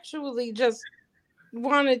was actually just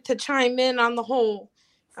wanted to chime in on the whole.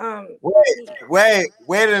 Wait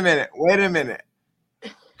a minute.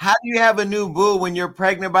 How do you have a new boo when you're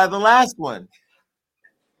pregnant by the last one?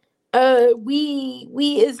 We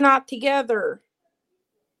is not together.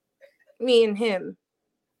 Me and him.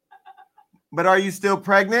 But are you still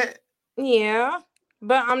pregnant? Yeah,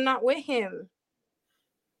 but I'm not with him.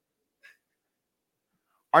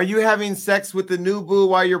 Are you having sex with the new boo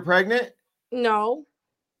while you're pregnant? No.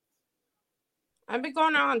 I've been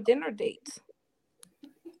going on dinner dates.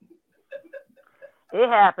 It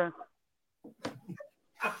happens.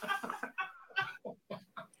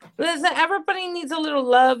 Listen, everybody needs a little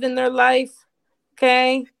love in their life.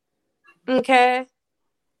 Okay?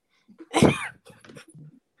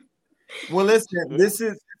 Well, listen, this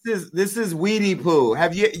is Weedy Poo.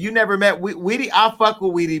 Have you never met Weedy? I'll fuck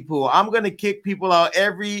with Weedy Poo. I'm gonna kick people out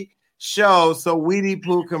every show so Weedy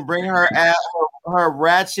Poo can bring her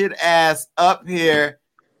ratchet ass up here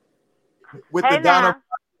with the Donna.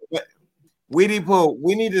 Weedy Poo,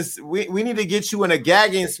 we need to get you in a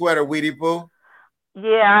gagging sweater, Weedy Poo.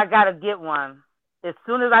 Yeah, I gotta get one. As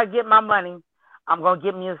soon as I get my money, I'm gonna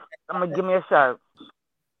give me a shirt.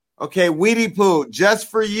 Okay, Weedy Poo, just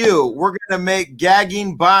for you, we're gonna make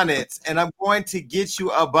gagging bonnets, and I'm going to get you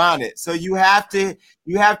a bonnet. So you have to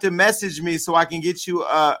message me so I can get you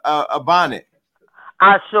a bonnet.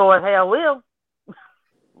 I sure as hell will.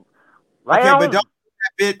 Okay, but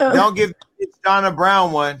don't give bitch Donna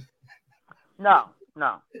Brown one. No.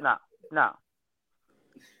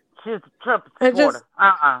 She's a Trump supporter.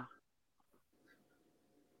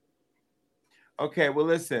 Okay, well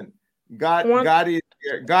listen, Gotti,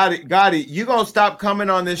 you gonna stop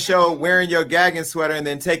coming on this show wearing your gagging sweater and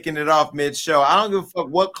then taking it off mid-show. I don't give a fuck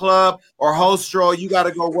what club or host stroll you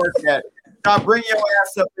gotta go work at. Stop bringing your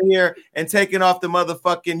ass up in here and taking off the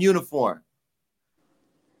motherfucking uniform.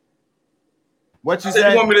 What you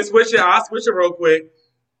say? You want me to switch it? I'll switch it real quick.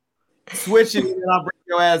 Switch it and I'll bring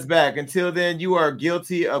your ass back. Until then, you are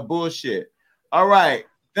guilty of bullshit. All right.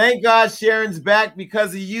 Thank God Sharon's back.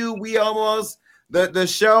 Because of you, we almost the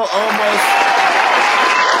show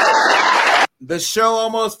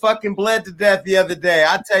almost fucking bled to death the other day.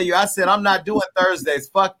 I tell you, I said I'm not doing Thursdays.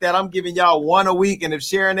 Fuck that. I'm giving y'all one a week, and if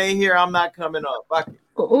Sharon ain't here, I'm not coming on. Fuck it.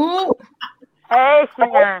 Ooh. Hey,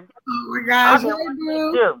 Sharon. Oh my gosh.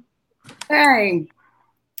 Hey,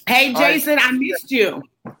 hey, Jason, I missed you.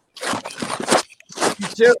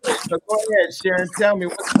 So go ahead, Sharon. Tell me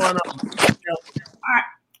what's going on.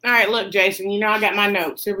 All right. Look, Jason. You know I got my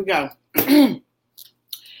notes. Here we go.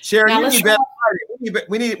 Sharon, now, we need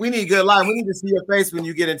good light. We need to see your face when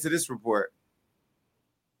you get into this report.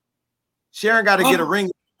 Sharon got to get a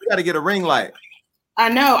ring. We got to get a ring light. I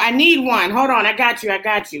know. I need one. Hold on. I got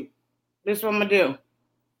you. This is what I'm going to do.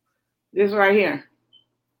 This right here.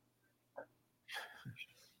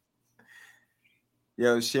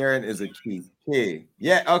 Yo, Sharon is a key.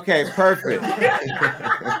 Yeah, okay, perfect.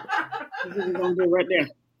 This is what we're going to do right there.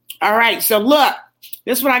 All right, so look.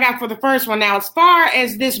 This is what I got for the first one. Now, as far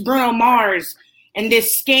as this Bruno Mars and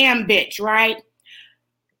this scam bitch, right?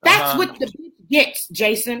 That's what the bitch gets,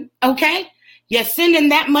 Jason, okay? You're sending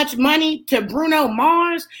that much money to Bruno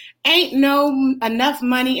Mars. Ain't no enough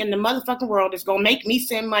money in the motherfucking world that's gonna make me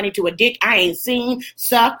send money to a dick I ain't seen,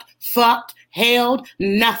 sucked, fucked, held,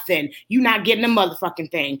 nothing. You not getting a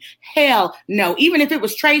motherfucking thing. Hell no. Even if it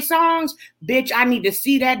was Trey Songz, bitch, I need to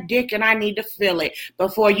see that dick and I need to feel it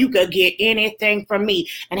before you could get anything from me.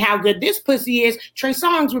 And how good this pussy is, Trey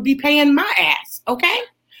Songz would be paying my ass, okay?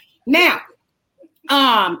 Now,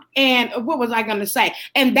 and what was I gonna say?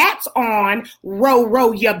 And that's on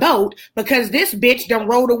row your boat because this bitch done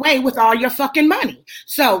rode away with all your fucking money.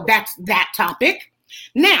 So that's that topic.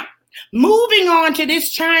 Now, moving on to this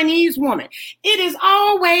Chinese woman. It is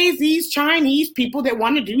always these Chinese people that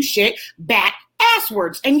want to do shit back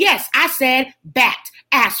asswards. And yes, I said back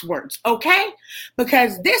asswards, okay?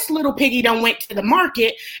 Because this little piggy done went to the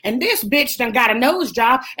market and this bitch done got a nose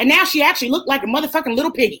job and now she actually looked like a motherfucking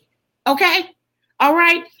little piggy, okay? All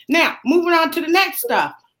right. Now, moving on to the next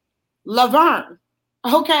stuff. Laverne.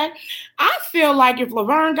 Okay. I feel like if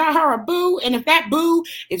Laverne got her a boo, and if that boo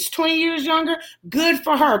is 20 years younger, good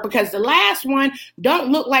for her. Because the last one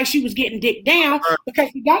don't look like she was getting dick down because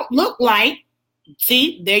he don't look like,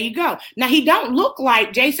 see, there you go. Now, he don't look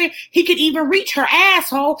like, Jason, he could even reach her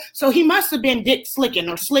asshole. So he must have been dick slicking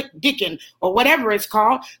or slick dicking or whatever it's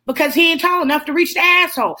called because he ain't tall enough to reach the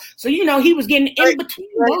asshole. So, you know, he was getting in between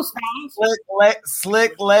those things.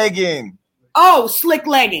 Slick legging. Oh, slick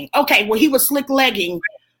legging. Okay, well, he was slick legging.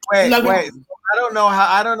 Wait. I don't know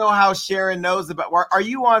how Sharon knows about. Are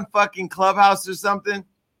you on fucking Clubhouse or something?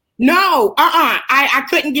 No, I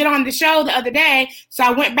couldn't get on the show the other day, so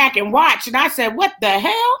I went back and watched, and I said, what the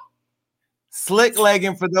hell? Slick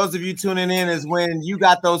legging, for those of you tuning in, is when you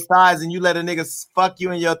got those thighs and you let a nigga fuck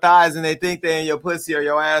you in your thighs and they think they're in your pussy or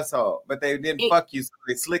your asshole, but they didn't fuck you, so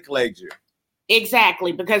they slick legged you.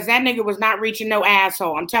 Exactly, because that nigga was not reaching no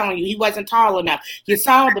asshole. I'm telling you, he wasn't tall enough. You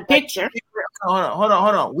saw the picture. Hold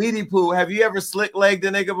on. Weedy Poo, have you ever slick legged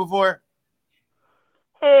a nigga before?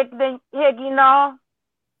 Heck, you know.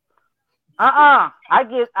 I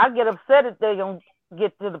get upset if they don't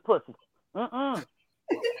get to the pussy.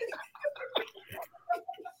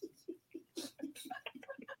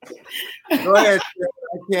 Go ahead.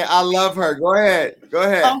 I love her. Go ahead.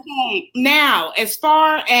 Okay. Now, as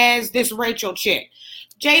far as this Rachel chick,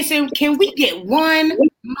 Jason, can we get one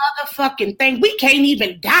motherfucking thing? We can't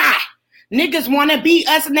even die. Niggas want to be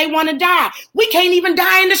us and they want to die. We can't even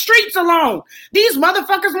die in the streets alone. These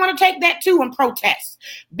motherfuckers want to take that too and protest.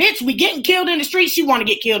 Bitch, we getting killed in the street. She want to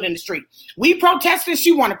get killed in the street. We protesting.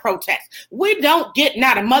 She want to protest. We don't get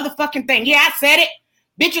not a motherfucking thing. Yeah, I said it.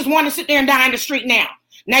 Bitches want to sit there and die in the street now.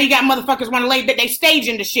 Now you got motherfuckers want to lay that they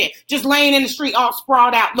staging the shit. Just laying in the street all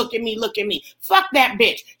sprawled out. Look at me. Fuck that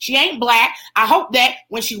bitch. She ain't black. I hope that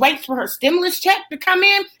when she waits for her stimulus check to come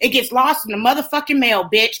in, it gets lost in the motherfucking mail,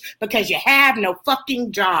 bitch, because you have no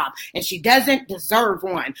fucking job and she doesn't deserve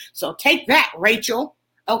one. So take that, Rachel.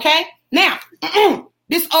 Okay? Now,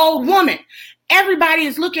 this old woman. Everybody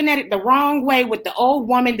is looking at it the wrong way with the old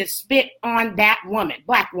woman that spit on that woman,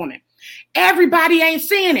 black woman. Everybody ain't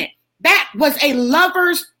seeing it. That was a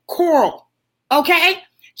lover's quarrel, okay?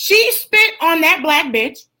 She spit on that black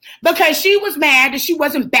bitch because she was mad that she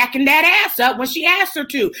wasn't backing that ass up when she asked her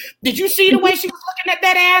to. Did you see the way she was looking at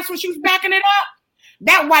that ass when she was backing it up?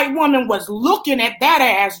 That white woman was looking at that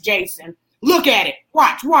ass, Jason. Look at it.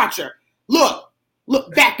 Watch her. Look,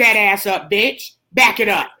 back that ass up, bitch. Back it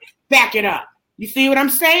up. You see what I'm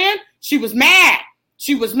saying? She was mad.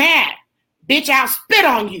 Bitch, I'll spit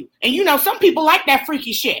on you. And you know, some people like that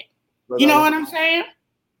freaky shit. You know what I'm saying?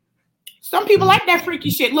 Some people like that freaky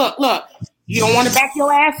shit. Look. You don't want to back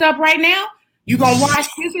your ass up right now? You gonna watch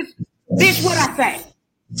this? Bitch, what I say?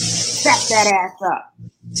 Back that ass up.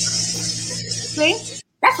 See?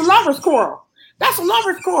 That's a lover's quarrel.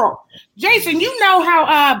 Jason, you know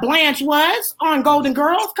how Blanche was on Golden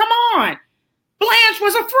Girls. Come on. Blanche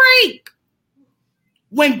was a freak.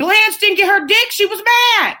 When Blanche didn't get her dick, she was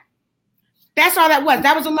mad. That's all that was.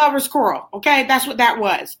 That was a lover's quarrel. Okay, that's what that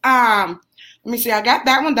was. Let me see. I got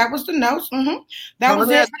that one. That was the notes. That was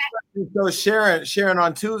it. So Sharon,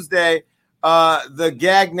 on Tuesday, the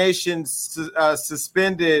Gag Nation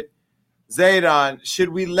suspended Zaydon, should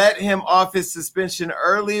we let him off his suspension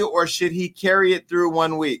early or should he carry it through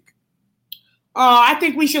 1 week? Oh, I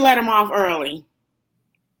think we should let him off early.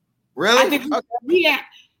 Really?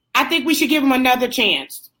 I think we should give him another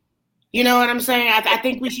chance. You know what I'm saying? I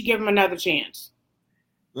think we should give him another chance.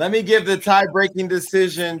 Let me give the tie-breaking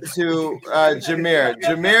decision to Jameer.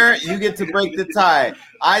 Jameer, you get to break the tie.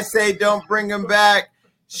 I say don't bring him back.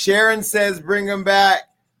 Sharon says bring him back.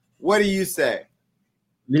 What do you say?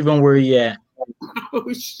 Leave him where he at.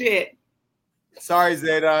 Oh, shit. Sorry,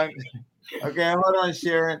 Zaydon. Okay, hold on,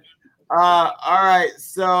 Sharon. All right,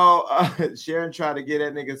 so Sharon tried to get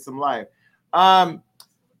that nigga some life. Gotti,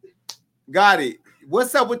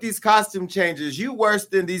 what's up with these costume changes? You worse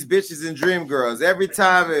than these bitches in Dream Girls. Every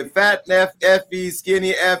time it fat Effie,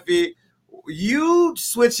 skinny Effie, you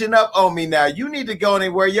switching up on me now. You need to go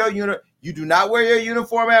and wear your uniform. You do not wear your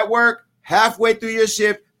uniform at work. Halfway through your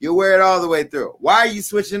shift, you wear it all the way through. Why are you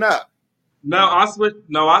switching up? I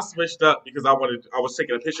switched up because I was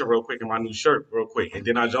taking a picture real quick in my new shirt real quick, and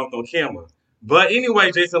then I jumped on camera. But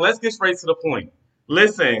anyway, Jason, let's get straight to the point.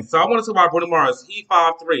 Listen, so I want to talk about Bruno Mars. He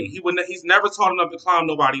 5'3". He's never taught enough to climb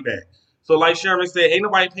nobody back. So like Sherman said, ain't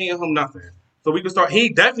nobody paying him nothing. So we can start. He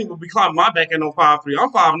definitely will be climbing my back at no 5'3".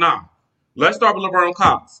 I'm 5'9". Let's start with Laverne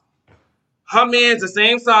Cox. Her man's the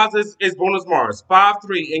same size as Bruno Mars,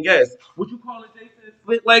 5'3". And guess what you call it, Jason?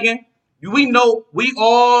 Split legging. We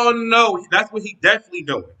all know that's what he definitely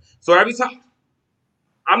doing. So every time,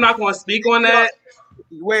 I'm not going to speak on that.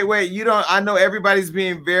 Wait, you don't. I know everybody's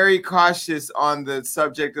being very cautious on the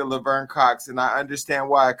subject of Laverne Cox, and I understand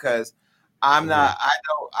why. Because I'm not.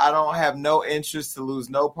 I don't have no interest to lose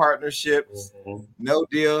no partnerships, no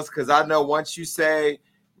deals. Because I know once you say,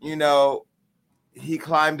 he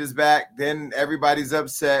climbed his back, then everybody's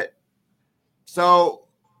upset. So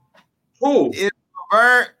who? If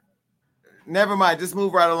Laverne, never mind. Just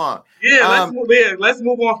move right along. Yeah, let's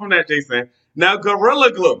move on from that, Jason. Now,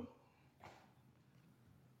 Gorilla Glue.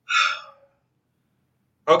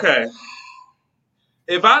 Okay.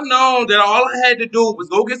 If I known that all I had to do was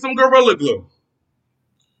go get some Gorilla Glue,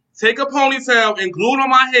 take a ponytail and glue it on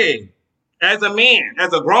my head as a man,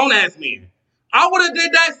 as a grown-ass man, I would have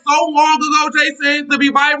did that so long ago, Jason, to be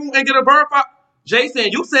viral and get a birth. Jason,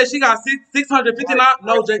 you said she got 659.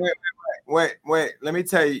 No, Jason. Wait. Let me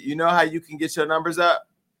tell you. You know how you can get your numbers up?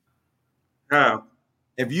 How?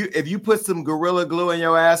 If you put some Gorilla Glue in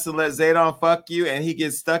your ass and let Zaydon fuck you and he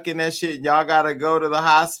gets stuck in that shit and y'all gotta go to the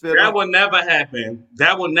hospital. That will never happen.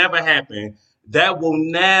 I will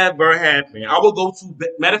go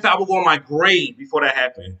on my grave before that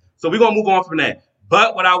happened. So we're gonna move on from that.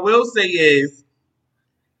 But what I will say is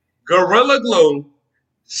Gorilla Glue,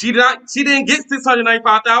 she didn't get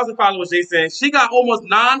 695,000 followers, Jason. She got almost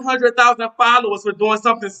 900,000 followers for doing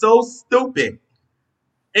something so stupid.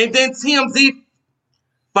 And then TMZ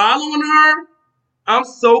following her, I'm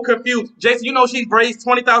so confused. Jason, she raised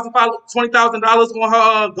 $20,000 on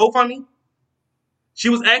her GoFundMe. She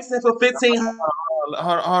was asking for 1,500.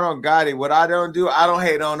 Hold on, Gotti. What I don't do, I don't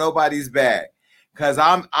hate on nobody's bag, cause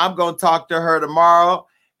I'm gonna talk to her tomorrow,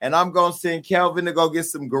 and I'm gonna send Kelvin to go get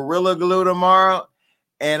some Gorilla Glue tomorrow,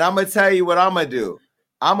 and I'm gonna tell you what I'm gonna do.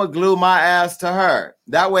 I'm gonna glue my ass to her.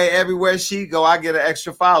 That way, everywhere she go, I get an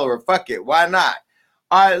extra follower. Fuck it, why not?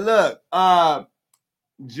 All right, look,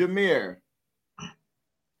 Jameer.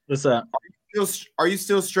 What's up? Are you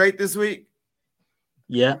still straight this week?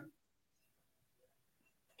 Yeah.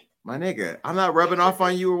 My nigga, I'm not rubbing off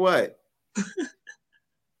on you or what?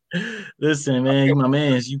 Listen, man, you my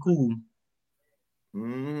man. You cool.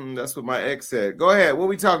 That's what my ex said. Go ahead. What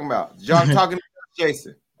we talking about? Y'all talking to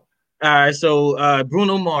Jason. All right, so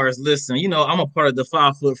Bruno Mars, listen, I'm a part of the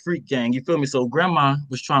 5 Foot Freak gang. You feel me? So grandma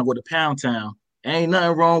was trying to go to Pound Town. Ain't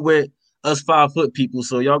nothing wrong with us 5 foot people,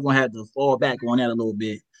 so y'all gonna have to fall back on that a little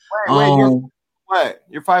bit. Wait, you're what?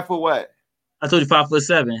 You're 5 foot what? I told you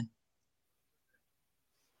 5'7".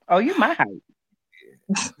 Oh, you my height.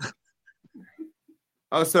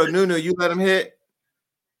 Oh, so Nunu, you let him hit?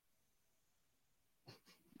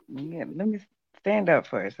 Yeah, let me stand up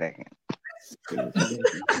for a second.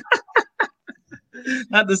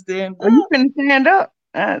 Not to stand up. Oh, you can stand up.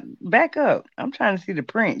 Back up. I'm trying to see the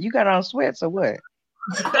print. You got on sweats or what?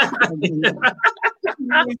 I'm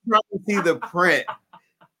trying to see the print.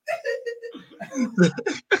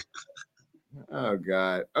 Oh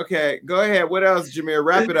God. Okay, go ahead. What else, Jameer?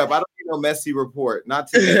 Wrap it up. I don't need no messy report. Not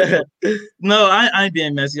today. No, I ain't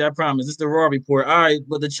being messy. I promise. It's the raw report. All right,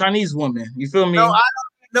 but the Chinese woman. You feel me? I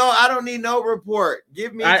don't need no report.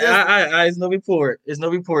 Give me. It's no report. It's no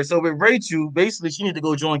report. So with Rachel, basically, she need to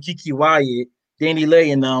go join Kiki Wyatt Danny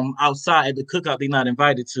Lay and outside at the cookout they not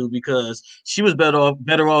invited to because she was better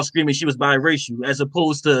off screaming she was biracial as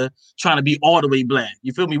opposed to trying to be all the way black.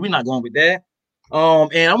 You feel me? We're not going with that.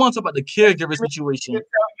 And I want to talk about the caregiver situation. You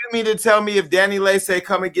mean to tell me if Danny Lay say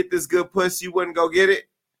come and get this good puss, you wouldn't go get it?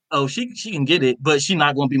 Oh, she can get it, but she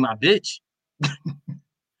not gonna be my bitch.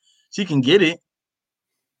 She can get it.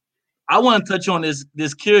 I want to touch on this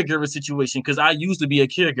caregiver situation because I used to be a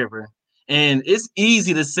caregiver, and it's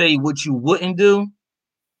easy to say what you wouldn't do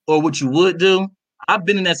or what you would do. I've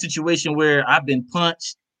been in that situation where I've been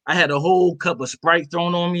punched. I had a whole cup of Sprite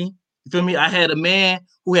thrown on me. You feel me? I had a man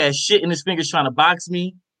who had shit in his fingers trying to box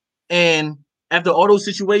me, and after all those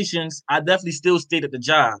situations, I definitely still stayed at the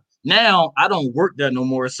job. Now I don't work there no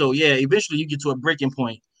more. So yeah, eventually you get to a breaking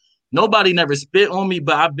point. Nobody never spit on me,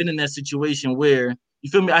 but I've been in that situation where you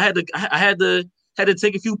feel me. I had to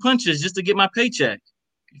take a few punches just to get my paycheck.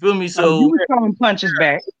 You feel me? So you were throwing punches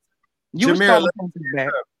back. You were throwing punches back.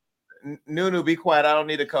 Nunu, be quiet. I don't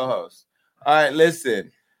need a co-host. All right,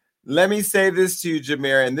 listen. Let me say this to you,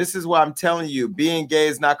 Jameer, and this is why I'm telling you, being gay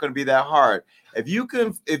is not going to be that hard. If you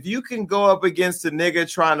can go up against a nigga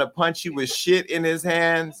trying to punch you with shit in his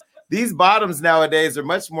hands, these bottoms nowadays are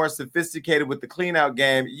much more sophisticated with the clean out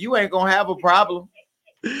game. You ain't gonna have a problem.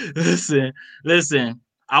 Listen.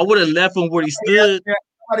 I would have left him where he stood.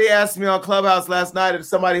 Somebody asked me on Clubhouse last night if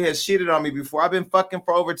somebody has cheated on me before. I've been fucking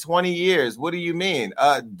for over 20 years. What do you mean?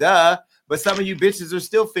 Duh. But some of you bitches are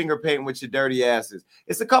still finger painting with your dirty asses.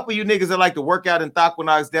 It's a couple of you niggas that like to work out in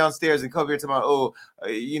Thakwanaks downstairs and come here to my,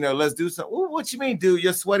 let's do something. Ooh, what you mean, dude?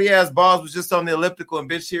 Your sweaty ass balls was just on the elliptical and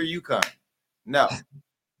bitch, here you come. No.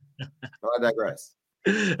 I digress.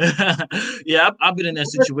 Yeah, I've been in that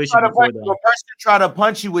situation before. A person try to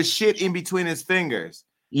punch you with shit in between his fingers.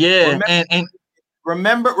 Yeah,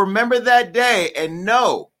 remember that day and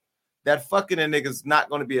know that fucking a nigga's not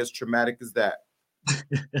going to be as traumatic as that.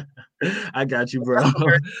 I got you, bro.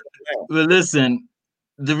 But listen,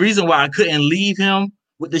 the reason why I couldn't leave him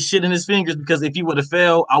with the shit in his fingers because if he would have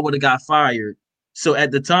failed, I would have got fired. So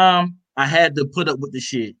at the time, I had to put up with the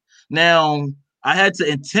shit. Now I had to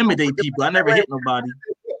intimidate people. I never hit nobody.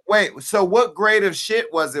 Wait, so what grade of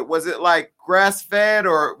shit was it? Was it like grass fed,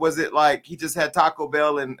 or was it like he just had Taco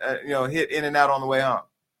Bell and hit in and out on the way home?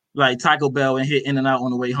 Like Taco Bell and hit in and out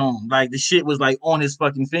on the way home. Like the shit was like on his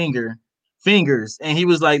fucking fingers, and he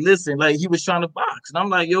was like, listen, like he was trying to box, and I'm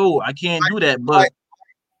like, yo, I can't do that. But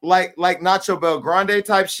like Nacho Bel Grande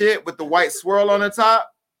type shit with the white swirl on the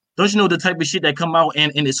top. Don't you know the type of shit that come out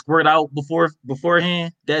and it squirt out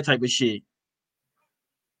beforehand? That type of shit.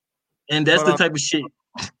 And that's the type of shit.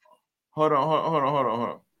 Hold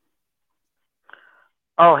on.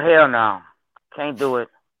 Oh, hell no. Can't do it.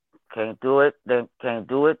 Can't do it. Then can't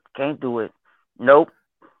do it. Can't do it. Nope.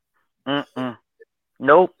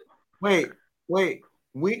 Nope. Wait.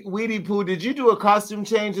 Weedy Poo, did you do a costume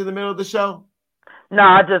change in the middle of the show? No,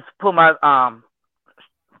 I just put my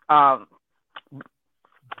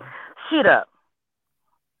sheet up.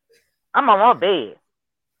 I'm on my bed.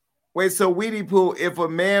 Wait, so Weedy Poo, if a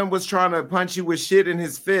man was trying to punch you with shit in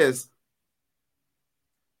his fist,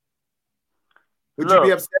 would you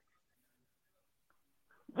be upset?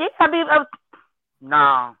 Yeah, I'd be upset.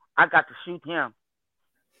 No, I got to shoot him.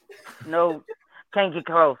 No, can't get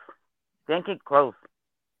close. Can't get close.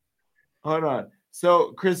 Hold on.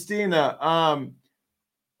 So, Christina,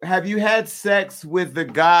 have you had sex with the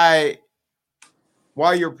guy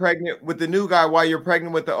while you're pregnant, with the new guy while you're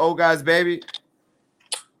pregnant with the old guy's baby?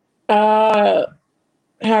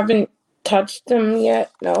 Haven't touched him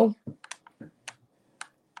yet. No.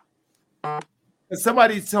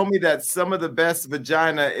 Somebody told me that some of the best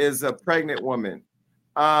vagina is a pregnant woman.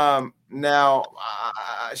 Now,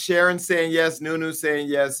 Sharon saying yes, Nunu saying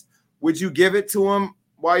yes. Would you give it to him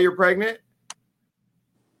while you're pregnant?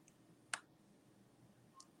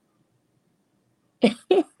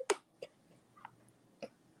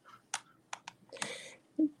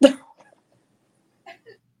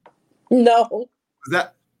 No.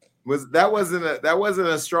 That wasn't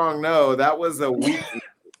a strong no. That was a weak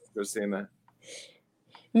Christina.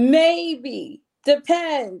 Maybe.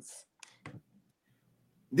 Depends.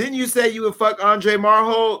 Didn't you say you would fuck Andre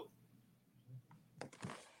Marhold?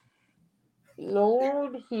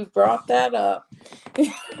 Lord, he brought that up.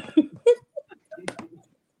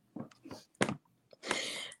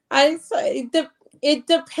 I say it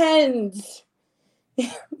depends.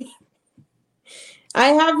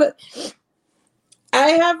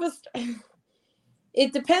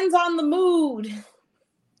 It depends on the mood.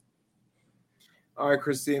 All right,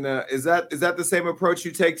 Christina, is that the same approach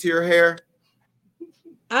you take to your hair?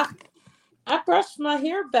 I brushed my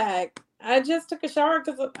hair back. I just took a shower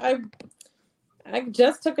because I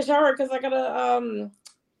just took a shower because I gotta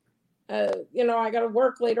I gotta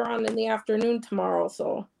work later on in the afternoon tomorrow.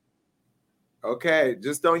 So Okay,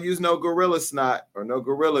 just don't use no gorilla snot or no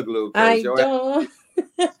gorilla glue. I don't.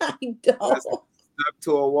 I don't. Stuck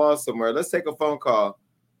to a wall somewhere. Let's take a phone call.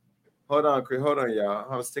 Hold on, y'all.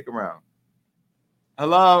 I'll stick around.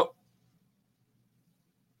 Hello.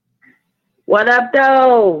 What up,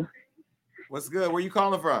 though? What's good? Where you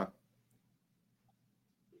calling from?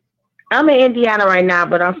 I'm in Indiana right now,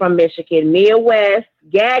 but I'm from Michigan. Midwest.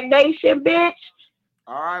 Gag Nation, bitch.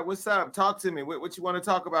 All right, what's up? Talk to me. What you want to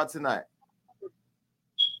talk about tonight?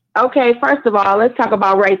 Okay, first of all, let's talk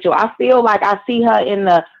about Rachel. I feel like I see her in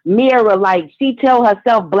the mirror, like she tell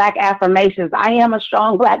herself black affirmations. I am a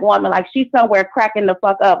strong black woman. Like she's somewhere cracking the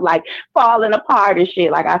fuck up, like falling apart and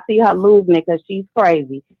shit. Like I see her losing it because she's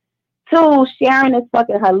crazy. Two, Sharon is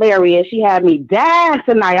fucking hilarious. She had me dying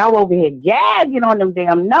tonight. I was over here gagging on them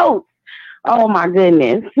damn notes. Oh my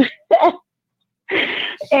goodness.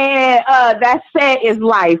 And that set is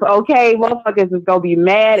life, okay? Motherfuckers is gonna be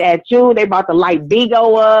mad at you. They about to light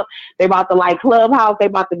Bigo up. They about to light Clubhouse. They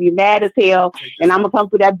about to be mad as hell. And I'm gonna come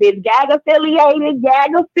through that bitch gag affiliated,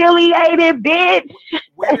 bitch.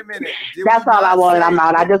 Wait a minute. That's all I wanted. I'm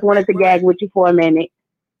out. I just wanted to gag with you for a minute.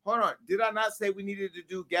 Hold on. Did I not say we needed to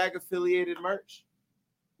do gag affiliated merch?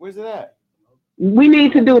 Where's it at? We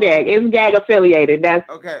need to do that. It's gag affiliated. That's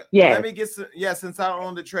okay. Yeah. Let me get some. Yeah, since I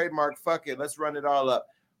own the trademark, fuck it. Let's run it all up.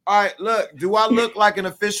 All right. Look, do I look like an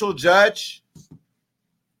official judge?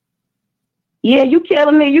 Yeah, you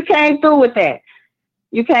killing me. You came through with that.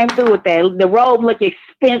 The robe look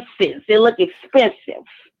expensive. It look expensive.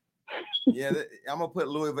 Yeah, I'm gonna put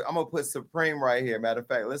Louis. I'm gonna put Supreme right here. Matter of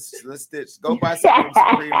fact, let's stitch. Go buy some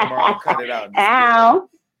Supreme tomorrow. I'll cut it out. Ow.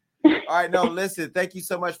 All right, no, listen, thank you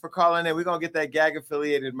so much for calling in. We're going to get that gag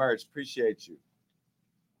affiliated merch. Appreciate you.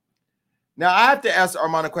 Now, I have to ask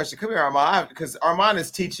Armand a question. Come here, Armand, because Armand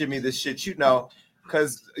is teaching me this shit,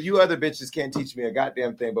 because you other bitches can't teach me a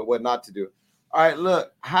goddamn thing but what not to do. All right,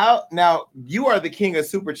 look, now you are the king of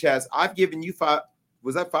super chats. I've given you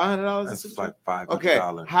was that $500? That's like $500. Okay,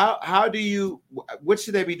 how do you, what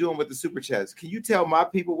should they be doing with the super chats? Can you tell my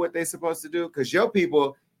people what they're supposed to do? Because your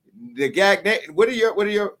people, the gag, what are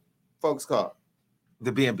your folks called?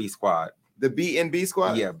 The B&B squad. The B&B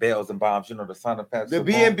squad? Yeah, bells and bombs. You know, the son of Patrick. The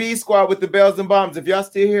B&B squad with the bells and bombs. If y'all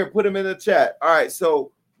still here, put them in the chat. All right,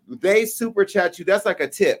 so they super chat you. That's like a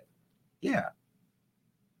tip. Yeah.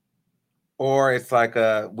 Or it's like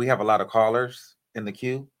we have a lot of callers in the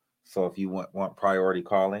queue. So if you want priority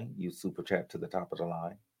calling, you super chat to the top of the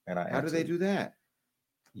line. And How do they do that?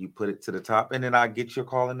 You put it to the top, and then I get your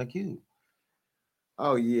call in the queue.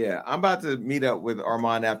 Oh, yeah. I'm about to meet up with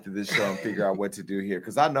Armand after this show and figure out what to do here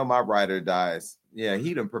because I know my rider dies. Yeah,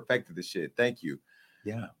 he done perfected the shit. Thank you.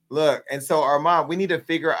 Yeah. Look, and so Armand, we need to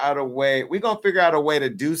figure out a way. We're going to figure out a way to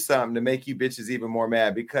do something to make you bitches even more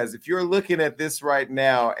mad because if you're looking at this right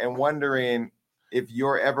now and wondering if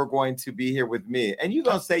you're ever going to be here with me, and you're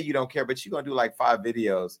going to say you don't care, but you're going to do like 5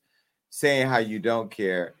 videos saying how you don't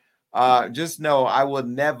care, just know I will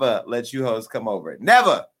never let you hoes come over.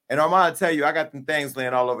 Never. And Armand, I tell you, I got them things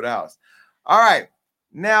laying all over the house. All right.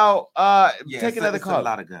 Now, take another call. A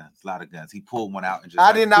lot of guns. He pulled one out and just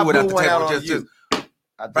I did not pull one out on you.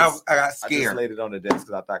 I got scared. I just laid it on the desk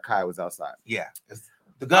because I thought Kai was outside. Yeah.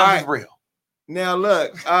 The gun is real. Now,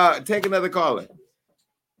 look, take another caller.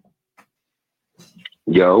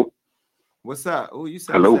 Yo. What's up? Oh, you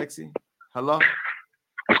sound sexy. Hello?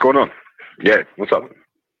 What's going on? Yeah, what's up?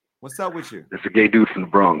 What's up with you? It's a gay dude from the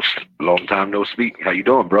Bronx. Long time no speak. How you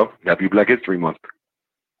doing, bro? Happy Black History Month.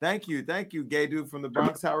 Thank you, gay dude from the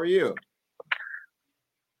Bronx. How are you?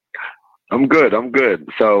 I'm good.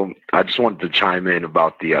 So I just wanted to chime in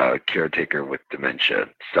about the caretaker with dementia.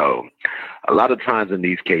 So a lot of times in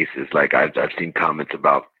these cases, like I've seen comments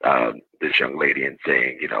about this young lady and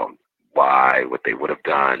saying, what they would have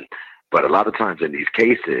done. But a lot of times in these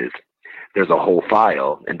cases, there's a whole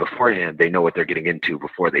file, and beforehand, they know what they're getting into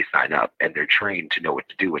before they sign up, and they're trained to know what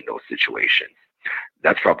to do in those situations.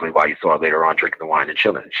 That's probably why you saw her later on drinking the wine and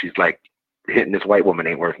chilling. She's like, hitting this white woman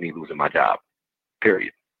ain't worth me losing my job,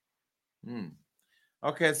 period.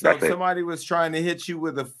 Okay, so if somebody was trying to hit you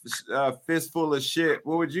with a fistful of shit,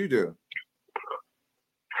 what would you do?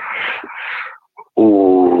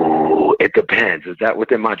 Ooh, it depends. Is that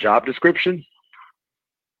within my job description?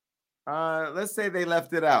 Let's say they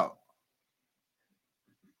left it out.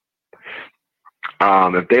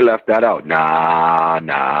 If they left that out,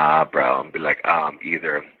 nah, bro. I'd be like,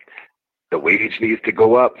 either the wage needs to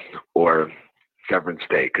go up or severance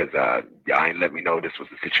pay, because y'all ain't let me know this was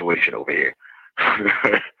the situation over here.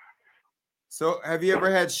 So have you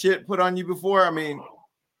ever had shit put on you before? I mean,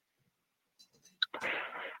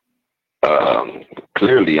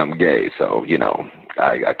 clearly I'm gay, so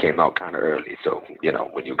I came out kind of early. So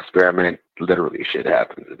when you experiment, literally shit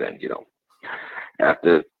happens, and then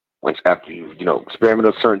after you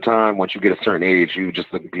experiment a certain time, once you get a certain age, you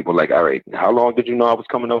just look at people like, all right, how long did you know I was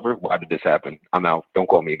coming over? Why did this happen? I'm out. Don't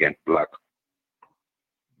call me again. Block.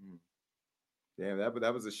 Damn,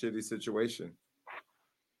 that was a shitty situation.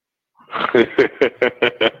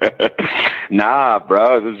 Nah,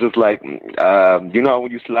 bro. It was just like, when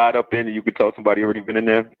you slide up in and you could tell somebody already been in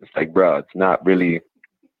there. It's like, bro, it's not really.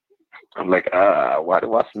 I'm like, why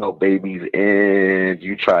do I smell babies? And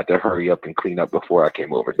you tried to hurry up and clean up before I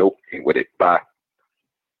came over. Nope, ain't with it. Bye.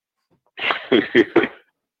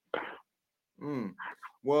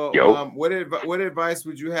 Well, what advice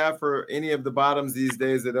would you have for any of the bottoms these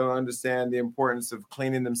days that don't understand the importance of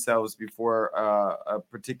cleaning themselves before a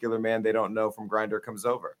particular man they don't know from Grindr comes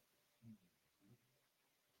over?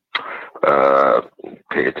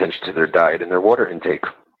 Pay attention to their diet and their water intake.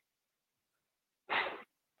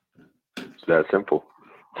 It's that simple.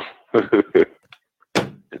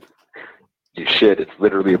 You shit, it's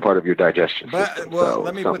literally a part of your digestion system. So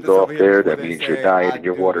let me something's put this off over here there. before That they means say your diet I and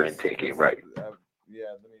your do water this. intake ain't right.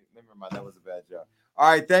 Never mind. That was a bad joke.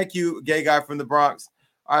 All right, thank you, gay guy from the Bronx.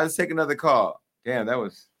 All right, let's take another call. Damn,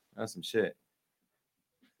 that's some shit.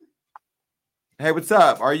 Hey, what's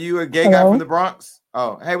up? Are you a gay guy from the Bronx?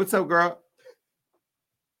 Oh, hey, what's up, girl?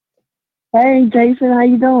 Hey, Jason, how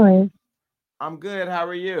you doing? I'm good. How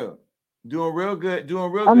are you? Doing real good.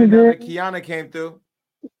 I'm Now that good. Kiana came through.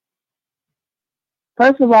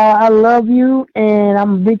 First of all, I love you, and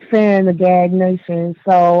I'm a big fan of Gag Nation.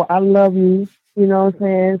 So I love you. You know what I'm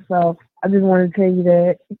saying? So I just wanted to tell you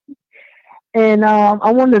that. And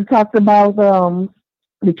I wanted to talk about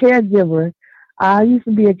the caregiver. I used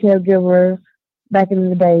to be a caregiver back in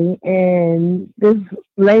the day, and this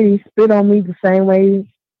lady spit on me the same way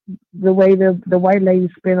the white lady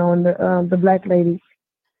spit on the black lady.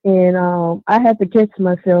 And I had to catch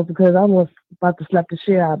myself because I was about to slap the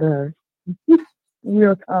shit out of her.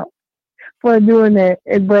 Real talk. For doing that.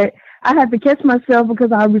 But I had to catch myself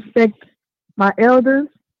because I respect my elders.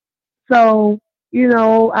 So, I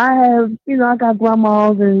got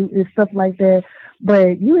grandmas and stuff like that.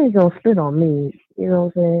 But you ain't gonna spit on me. You know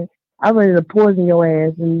what I'm saying? I'm ready to poison your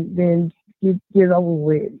ass and then get over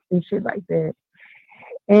with and shit like that.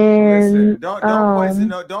 And Listen,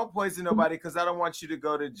 don't poison nobody because I don't want you to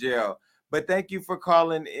go to jail. But thank you for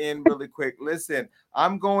calling in really quick. Listen,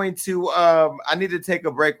 I'm going to I need to take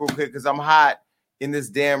a break real quick because I'm hot in this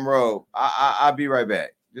damn robe. I'll be right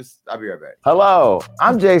back. I'll be right back. Hello,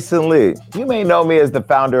 I'm Jason Lee. You may know me as the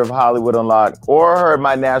founder of Hollywood Unlocked, or heard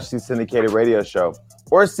my nationally syndicated radio show,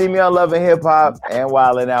 or see me on Love and Hip Hop and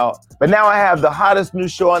Wildin' Out. But now I have the hottest new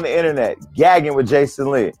show on the internet, Gagging with Jason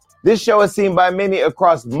Lee. This show is seen by many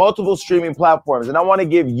across multiple streaming platforms, and I want to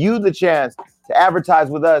give you the chance to advertise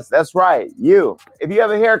with us. That's right, you. If you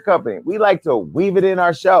have a hair company, we like to weave it in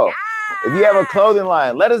our show. If you have a clothing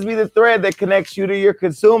line, let us be the thread that connects you to your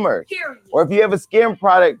consumers. Or if you have a skin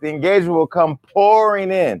product, the engagement will come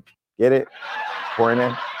pouring in. Get it? Pouring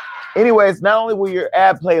in. Anyways, not only will your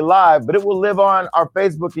ad play live, but it will live on our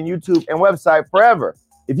Facebook and YouTube and website forever.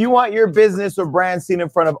 If you want your business or brand seen in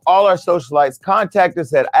front of all our socialites, contact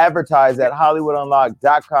us at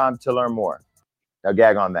advertise@hollywoodunlocked.com to learn more. Now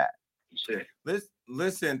gag on that.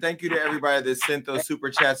 Listen, thank you to everybody that sent those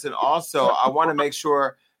super chats. And also, I want to make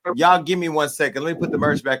sure y'all give me 1 second. Let me put the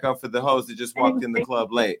merch back up for the host that just walked in the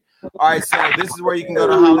club late. All right, so this is where you can go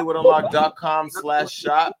to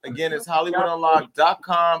hollywoodunlocked.com/shop. Again, it's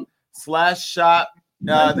hollywoodunlocked.com/shop.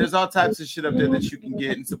 There's all types of shit up there that you can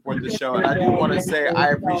get and support the show. And I do want to say I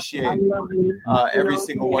appreciate every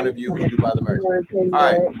single one of you who do buy the merch. All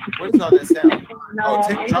right, what is all that sound? Oh,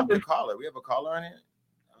 drop the caller. We have a caller on here.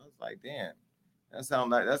 I was like, damn, that sound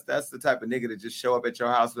like that's the type of nigga that just show up at your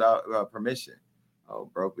house without permission. Oh,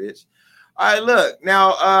 broke bitch. All right, look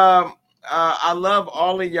now. I love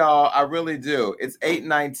all of y'all. I really do. It's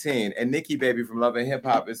 8:19, and Nikki Baby from Love and Hip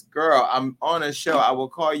Hop is girl. I'm on a show. I will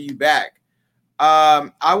call you back.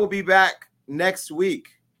 I will be back next week,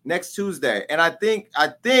 next Tuesday, and I think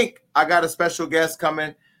I got a special guest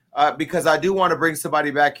coming because I do want to bring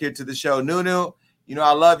somebody back here to the show. Nunu,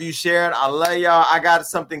 I love you, Sharon. I love y'all. I got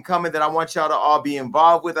something coming that I want y'all to all be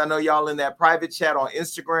involved with. I know y'all in that private chat on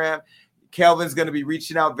Instagram. Kelvin's going to be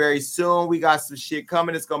reaching out very soon. We got some shit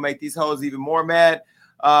coming. It's going to make these hoes even more mad.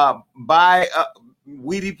 Bye.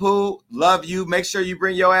 Weedy Pooh, love you. Make sure you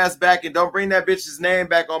bring your ass back and don't bring that bitch's name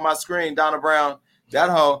back on my screen, Donna Brown, that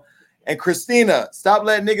hoe. And Christina, stop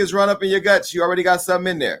letting niggas run up in your guts. You already got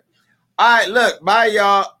something in there. All right, look, bye,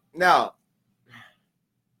 y'all. Now,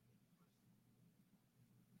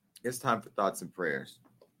 it's time for thoughts and prayers.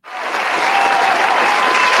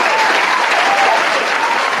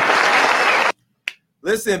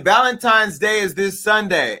 Listen, Valentine's Day is this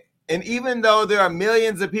Sunday. And even though there are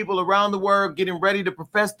millions of people around the world getting ready to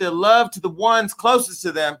profess their love to the ones closest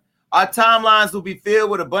to them, our timelines will be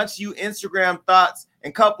filled with a bunch of you Instagram thoughts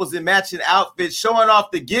and couples in matching outfits showing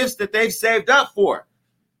off the gifts that they've saved up for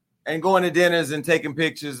and going to dinners and taking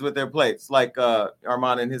pictures with their plates like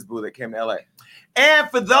Armand and his boo that came to LA. And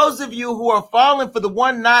for those of you who are falling for the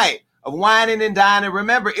one night of whining and dining,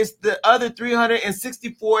 remember, it's the other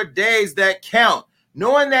 364 days that count.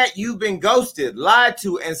 Knowing that you've been ghosted, lied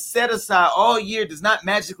to, and set aside all year does not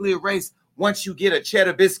magically erase once you get a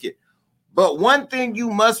cheddar biscuit. But one thing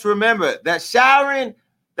you must remember, that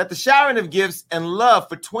the showering of gifts and love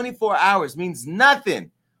for 24 hours means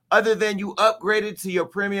nothing other than you upgraded to your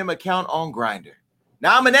premium account on Grindr.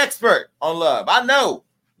 Now, I'm an expert on love. I know.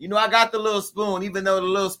 You know, I got the little spoon, even though the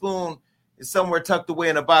little spoon is somewhere tucked away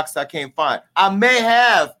in a box I can't find. I may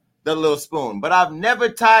have the little spoon, but I've never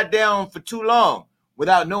tied down for too long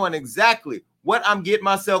without knowing exactly what I'm getting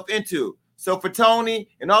myself into. So for Tony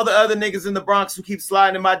and all the other niggas in the Bronx who keep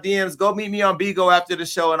sliding in my DMs, go meet me on Bigo after the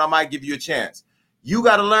show and I might give you a chance. You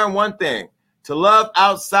got to learn one thing, to love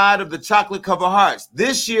outside of the chocolate-covered hearts.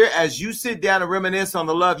 This year, as you sit down and reminisce on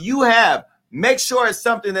the love you have, make sure it's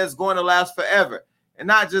something that's going to last forever and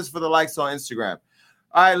not just for the likes on Instagram.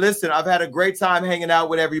 All right, listen, I've had a great time hanging out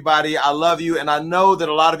with everybody. I love you, and I know that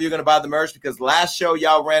a lot of you are going to buy the merch because last show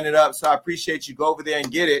y'all ran it up, so I appreciate you. Go over there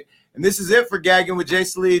and get it. And this is it for Gagging with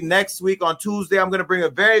Jason Lee. Next week on Tuesday, I'm going to bring a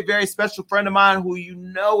very, very special friend of mine who you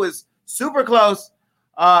know is super close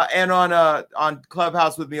and on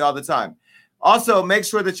Clubhouse with me all the time. Also, make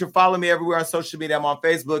sure that you're following me everywhere on social media. I'm on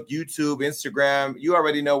Facebook, YouTube, Instagram. You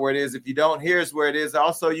already know where it is. If you don't, here's where it is.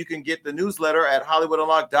 Also, you can get the newsletter at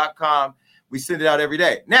HollywoodUnlocked.com. We send it out every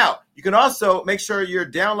day. Now, you can also make sure you're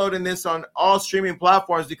downloading this on all streaming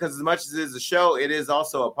platforms because as much as it is a show, it is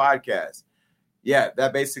also a podcast. Yeah,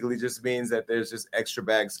 that basically just means that there's just extra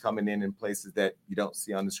bags coming in places that you don't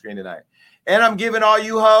see on the screen tonight. And I'm giving all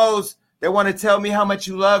you hoes that want to tell me how much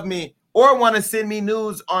you love me or want to send me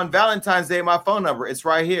news on Valentine's Day, my phone number. It's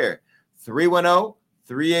right here,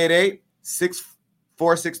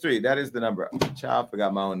 310-388-6463. That is the number. Child, I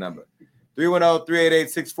forgot my own number.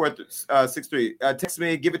 310-388-6463. Text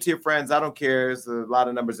me, give it to your friends. I don't care. There's a lot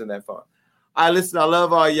of numbers in that phone. All right, listen, I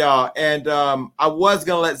love all y'all. And I was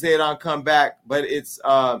going to let Zaydon come back, but it's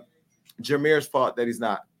Jameer's fault that he's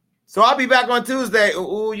not. So I'll be back on Tuesday.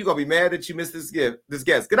 Ooh, you're going to be mad that you missed this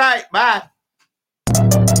guest. Good night. Bye.